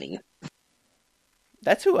Kennedy winning.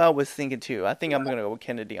 That's who I was thinking too. I think I'm going to go with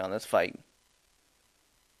Kennedy on this fight.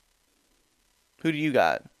 Who do you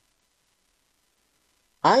got?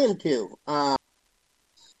 I am too. I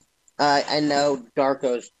know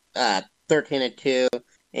Darko's 13-2,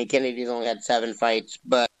 and Kennedy's only had 7 fights,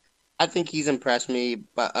 but I think he's impressed me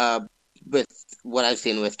with what I've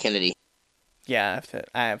seen with Kennedy. Yeah,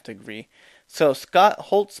 I have to agree. So Scott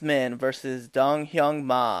Holtzman versus Dong Hyung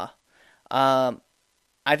Ma.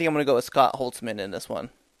 I think I'm going to go with Scott Holtzman in this one.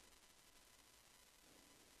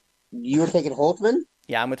 You were taking Holtzman,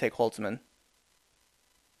 Yeah, I'm going to take Holtzman.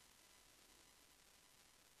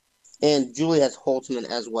 and Julie has Holtzman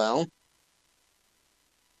as well.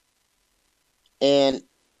 And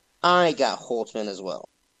I got Holtzman as well.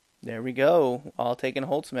 There we go. All taking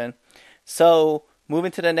Holtzman. So,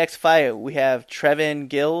 moving to the next fight, we have Trevin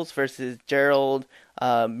Gills versus Gerald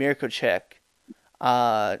Mirkochek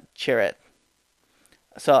Chirrut.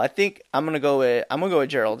 So I think I'm gonna go with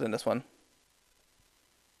Gerald in this one.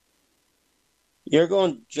 You're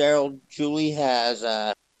going Gerald. Julie has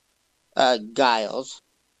Giles.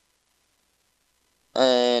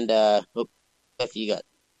 And if you got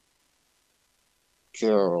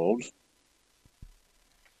Gerald.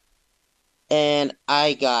 And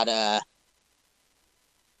I got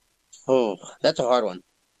oh, that's a hard one.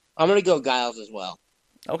 I'm gonna go Giles as well.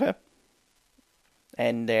 Okay.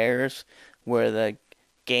 And there's where the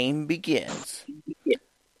game begins.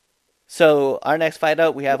 So our next fight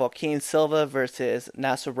up, we have Joaquin Silva versus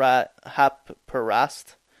Nasrat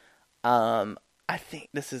Haqparast. I think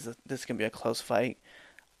this can be a close fight.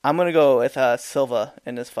 I'm gonna go with Silva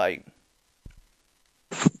in this fight.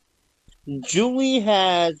 Julie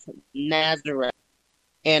has Nazareth,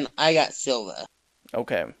 and I got Silva.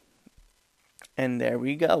 Okay. And there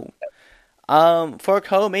we go. For a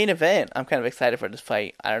co-main event, I'm kind of excited for this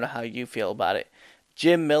fight. I don't know how you feel about it.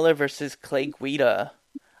 Jim Miller versus Clay Guida.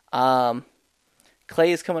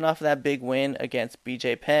 Clay is coming off of that big win against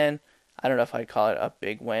BJ Penn. I don't know if I'd call it a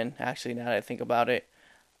big win, actually, now that I think about it.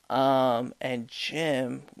 And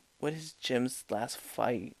Jim, what is Jim's last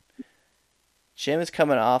fight? Jim is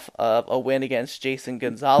coming off of a win against Jason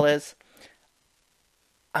Gonzalez.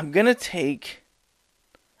 I'm gonna take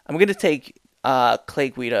Clay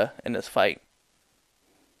Guida in this fight.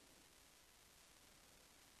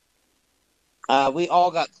 We all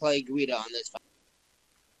got Clay Guida on this fight.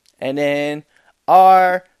 And then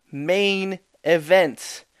our main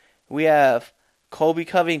event, we have Colby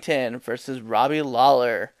Covington versus Robbie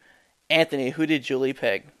Lawler. Anthony, who did Julie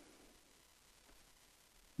pick?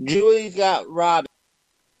 Julie's got Robbie.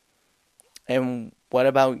 And what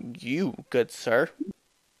about you, good sir?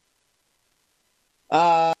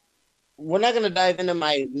 We're not going to dive into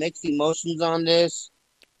my mixed emotions on this.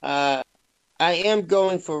 I am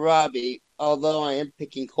going for Robbie, although I am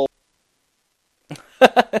picking Cole.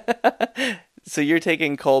 So you're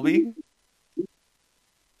taking Colby?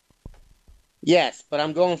 Yes, but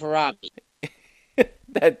I'm going for Robbie.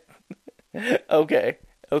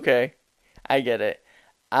 Okay, I get it.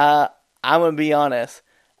 I'm gonna be honest.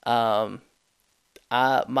 My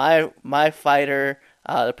fighter,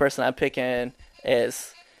 the person I'm picking,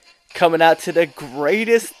 is coming out to the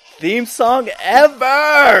greatest theme song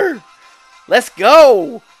ever. Let's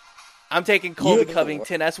go. I'm taking Colby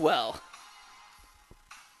Covington as well.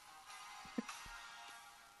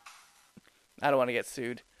 I don't want to get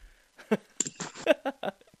sued.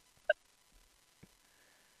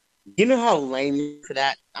 You know how lame you are for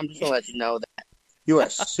that? I'm just gonna let you know that you are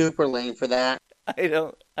super lame for that. I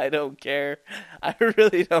don't care. I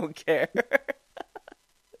really don't care.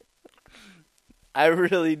 I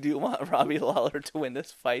really do want Robbie Lawler to win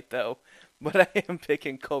this fight, though. But I am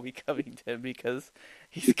picking Colby Covington because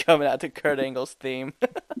he's coming out to Kurt Angle's theme.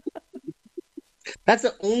 That's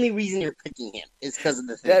the only reason you're picking him, is because of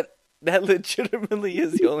the thing. That legitimately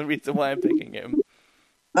is the only reason why I'm picking him.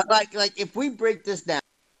 Like if we break this down,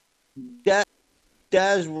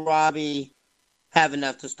 does Robbie have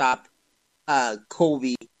enough to stop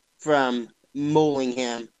Colby from mauling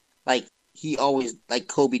him like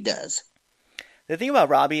Colby does? The thing about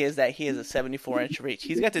Robbie is that he has a 74-inch reach.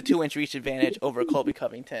 He's got the 2-inch reach advantage over Colby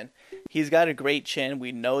Covington. He's got a great chin.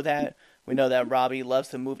 We know that. We know that Robbie loves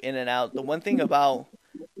to move in and out. The one thing about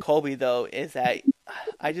Colby, though, is that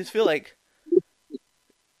I just feel like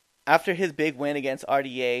after his big win against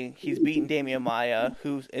RDA, he's beaten Damian Maia,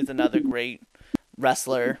 who is another great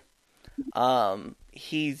wrestler.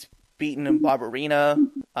 He's beaten Barbarina,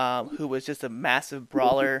 who was just a massive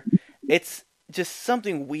brawler. It's just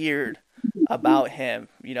something weird about him,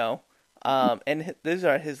 you know. And these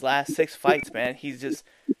are his last 6 fights, man.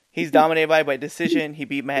 He's dominated by decision. He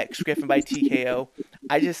beat Max Griffin by TKO.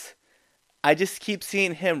 I just keep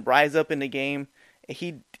seeing him rise up in the game.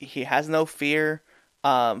 He has no fear.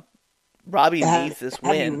 Robbie needs this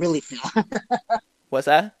win. How do you really feel? What's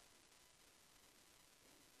that?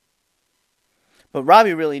 But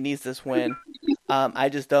Robbie really needs this win. I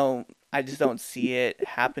just don't see it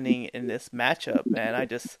happening in this matchup, man.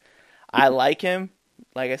 I like him.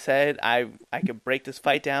 Like I said, I could break this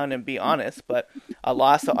fight down and be honest, but a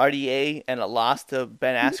loss to RDA and a loss to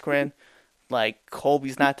Ben Askren, like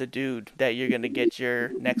Colby's not the dude that you're gonna get your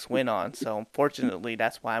next win on. So unfortunately,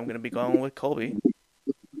 that's why I'm gonna be going with Colby.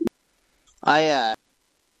 Here's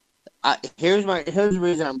the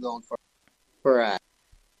reason I'm going for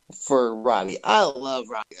for Robbie. I love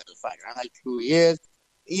Robbie as a fighter. I like who he is.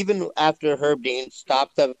 Even after Herb Dean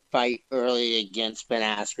stopped the fight early against Ben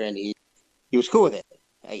Askren, he was cool with it.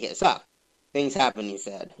 Like, it sucked. Things happen, he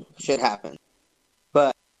said. Shit happen.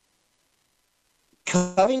 But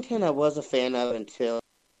Covington, I was a fan of until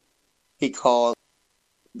he called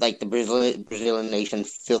like the Brazilian nation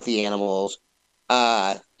filthy animals.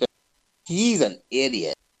 He's an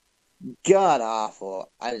idiot. God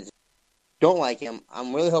awful. I just don't like him.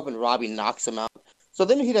 I'm really hoping Robbie knocks him out. So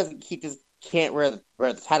then he just can't wear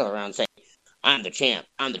the title around and say, I'm the champ.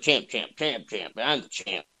 I'm the champ. I'm the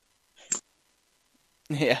champ.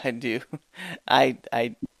 Yeah, I do. I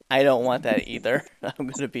don't want that either. I'm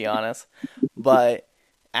gonna be honest. But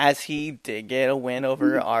as he did get a win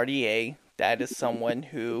over RDA, that is someone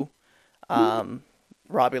who um,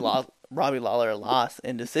 Robbie Lawler lost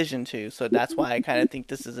in decision to. So that's why I kind of think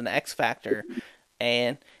this is an X factor,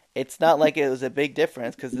 and it's not like it was a big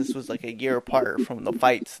difference because this was like a year apart from the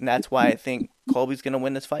fights, and that's why I think Colby's gonna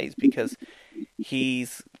win this fight because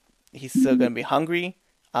he's still gonna be hungry.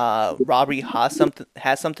 Robbie has something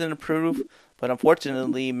to prove, but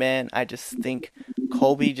unfortunately, man, I just think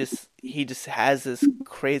Colby just has this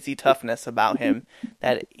crazy toughness about him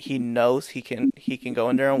that he knows he can go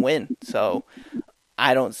in there and win. So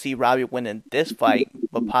I don't see Robbie winning this fight,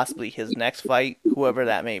 but possibly his next fight, whoever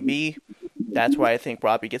that may be. That's where I think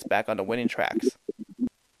Robbie gets back on the winning tracks.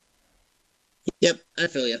 Yep, I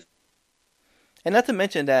feel you. And not to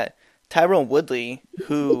mention that Tyrone Woodley,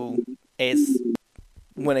 who is,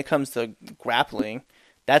 when it comes to grappling,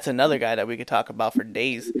 that's another guy that we could talk about for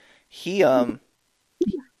days. He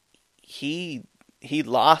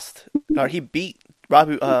lost, or he beat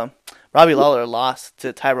Robbie Lawler lost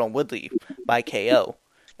to Tyrone Woodley by KO.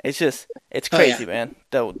 It's crazy, man.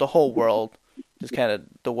 The whole world, just kind of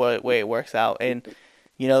the way it works out. And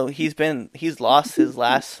you know, he's lost his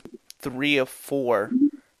last 3 of 4,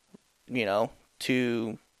 you know,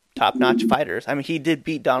 to top notch fighters. I mean, he did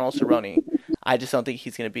beat Donald Cerrone. I just don't think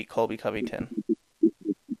he's going to beat Colby Covington.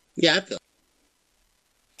 Yeah, I feel.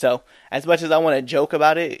 So, as much as I want to joke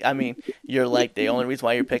about it, I mean, you're like, the only reason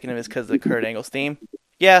why you're picking him is because of the Kurt Angle's theme.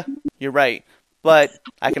 Yeah, you're right. But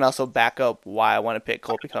I can also back up why I want to pick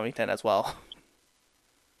Colby Covington as well.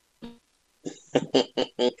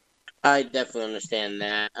 I definitely understand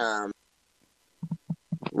that.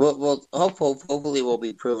 Hopefully we'll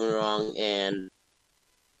be proven wrong, and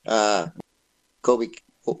Kobe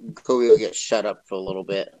will get shut up for a little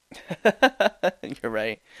bit. You're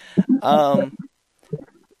right.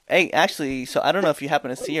 Hey, actually, so I don't know if you happen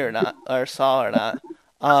to see or not, or saw or not.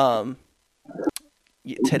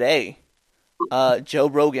 Today, Joe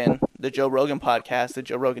Rogan, the Joe Rogan podcast, the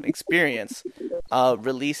Joe Rogan Experience,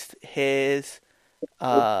 released his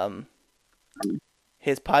podcast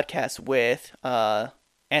with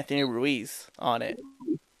Anthony Ruiz on it.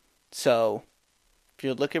 So if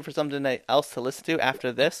you're looking for something else to listen to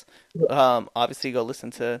after this, obviously go listen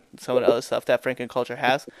to some of the other stuff that Franken Culture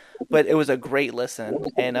has. But it was a great listen,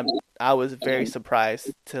 and I was very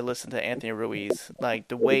surprised to listen to Anthony Ruiz. Like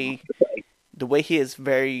the way he is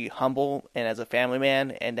very humble and as a family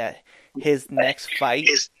man, and that his next fight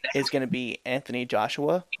is going to be Anthony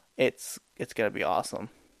Joshua. It's going to be awesome.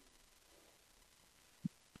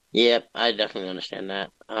 Yep, I definitely understand that.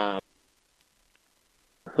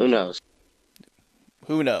 Who knows?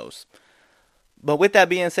 Who knows? But with that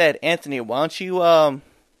being said, Anthony, why don't you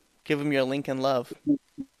give him your link and love?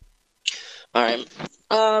 All right.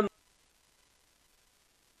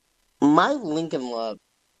 My Lincoln Love.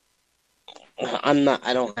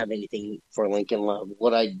 I don't have anything for Lincoln Love.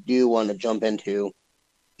 What I do want to jump into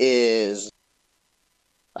is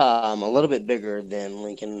a little bit bigger than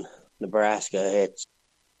Lincoln, Nebraska. It's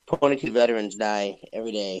 22 veterans die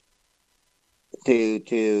every day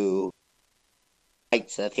to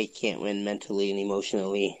fights that they can't win mentally and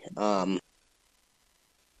emotionally.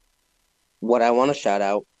 What I want to shout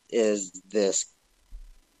out is this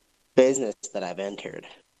business that I've entered.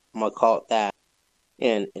 I'm gonna call it that,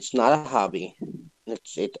 and it's not a hobby.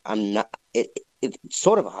 It's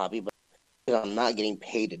sort of a hobby, but I'm not getting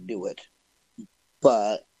paid to do it.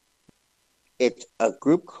 But it's a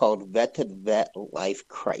group called Vet to Vet Life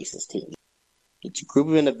Crisis Team. It's a group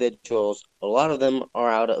of individuals. A lot of them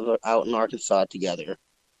are out in Arkansas together,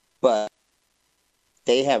 but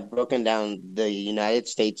they have broken down the United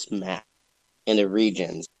States map into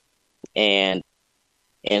regions, and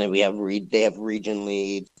they have region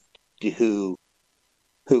leads who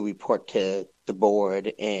who report to the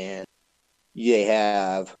board, and they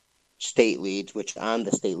have state leads, which I'm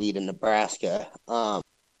the state lead in Nebraska. I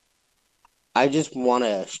just want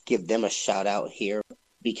to give them a shout out here,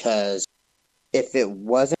 because if it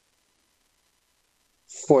wasn't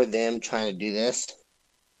for them trying to do this,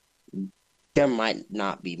 there might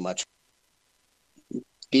not be much.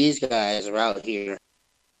 These guys are out here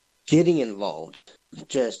getting involved.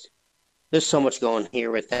 Just, there's so much going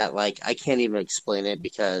here with that. Like, I can't even explain it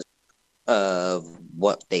because of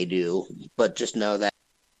what they do. But just know that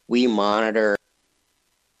we monitor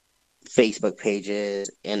Facebook pages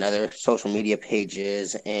and other social media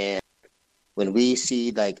pages, and when we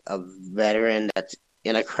see like a veteran that's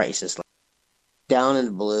in a crisis, like down in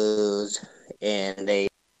the blues, and they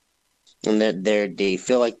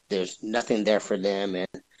feel like there's nothing there for them, and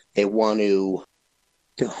they want to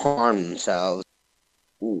harm themselves,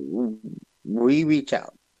 we reach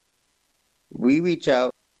out. We reach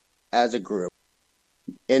out as a group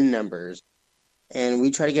in numbers, and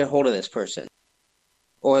we try to get a hold of this person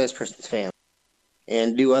or this person's family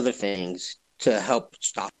and do other things to help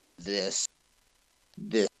stop this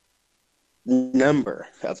number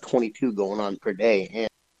of 22 going on per day, and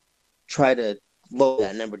try to lower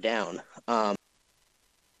that number down.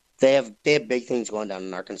 They have big things going down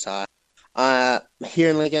in Arkansas.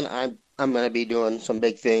 Here in Lincoln, I'm going to be doing some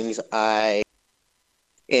big things. I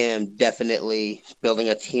am definitely building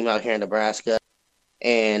a team out here in Nebraska,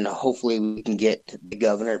 and hopefully we can get the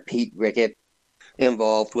governor, Pete Rickett,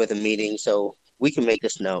 involved with a meeting so we can make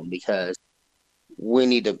this known, because we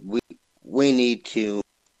need to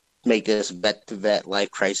make this vet-to-vet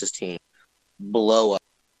life crisis team blow up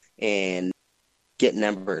and get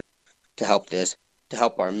numbers to help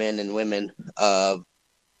our men and women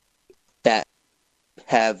that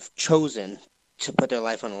have chosen to put their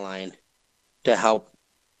life on the line to help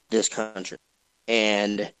this country.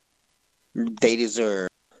 And they deserve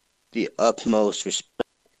the utmost respect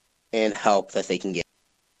and help that they can get.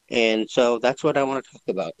 And so that's what I want to talk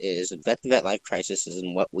about, is vet-to-vet life crisis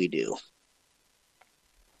and what we do.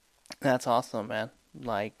 That's awesome, man.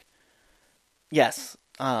 Like, yes,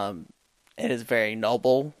 it is very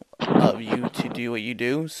noble of you to do what you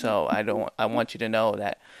do. So I want you to know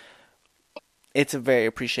that it's very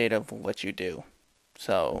appreciative of what you do.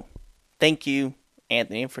 So thank you,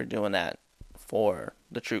 Anthony, for doing that for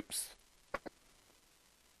the troops.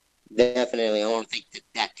 Definitely. I want to thank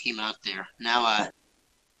that team out there. Now I'm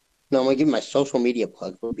going to give my social media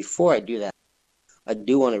plug. But before I do that, I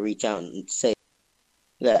do want to reach out and say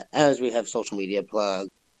that as we have social media plug,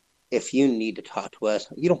 if you need to talk to us,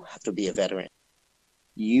 you don't have to be a veteran.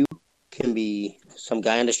 You can be some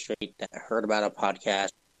guy on the street that heard about a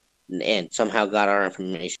podcast and somehow got our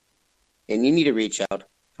information. And you need to reach out.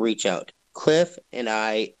 Cliff and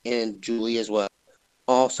I and Julie as well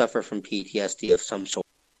all suffer from PTSD of some sort.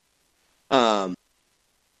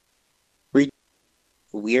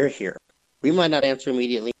 We're here. We might not answer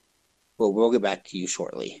immediately, but we'll get back to you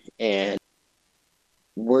shortly. And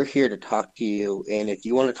we're here to talk to you. And if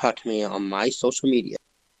you want to talk to me on my social media,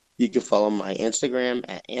 you can follow my Instagram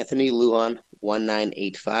at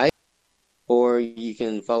AnthonyLuhan1985, or you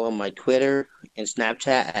can follow my Twitter and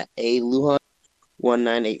Snapchat at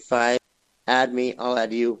aluhan1985. Add me, I'll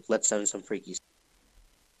add you. Let's send some freakies.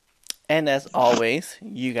 And as always,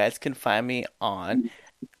 you guys can find me on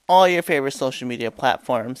all your favorite social media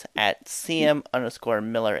platforms at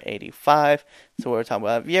CM_Miller85. So we're talking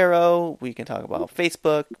about Vero, we can talk about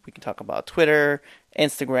Facebook, we can talk about Twitter,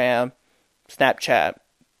 Instagram, Snapchat,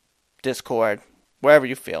 Discord, wherever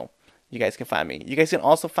you feel. You guys can find me. You guys can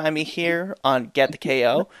also find me here on Get the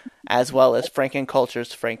KO, as well as Franken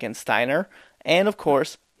Culture's Frankensteiner, and of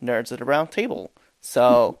course, Nerds at the Round Table.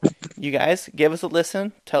 So, you guys, give us a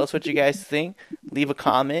listen. Tell us what you guys think. Leave a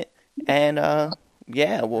comment. And,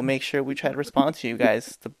 yeah, we'll make sure we try to respond to you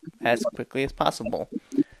guys as quickly as possible.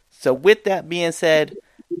 So, with that being said,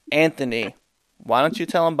 Anthony, why don't you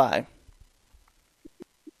tell them bye?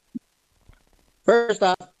 First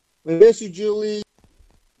off, we miss you, Julie.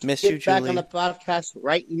 Miss you, Julie. Back on the podcast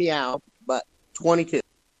right meow, but 22.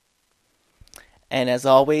 And as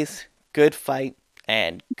always, good fight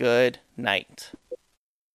and good night.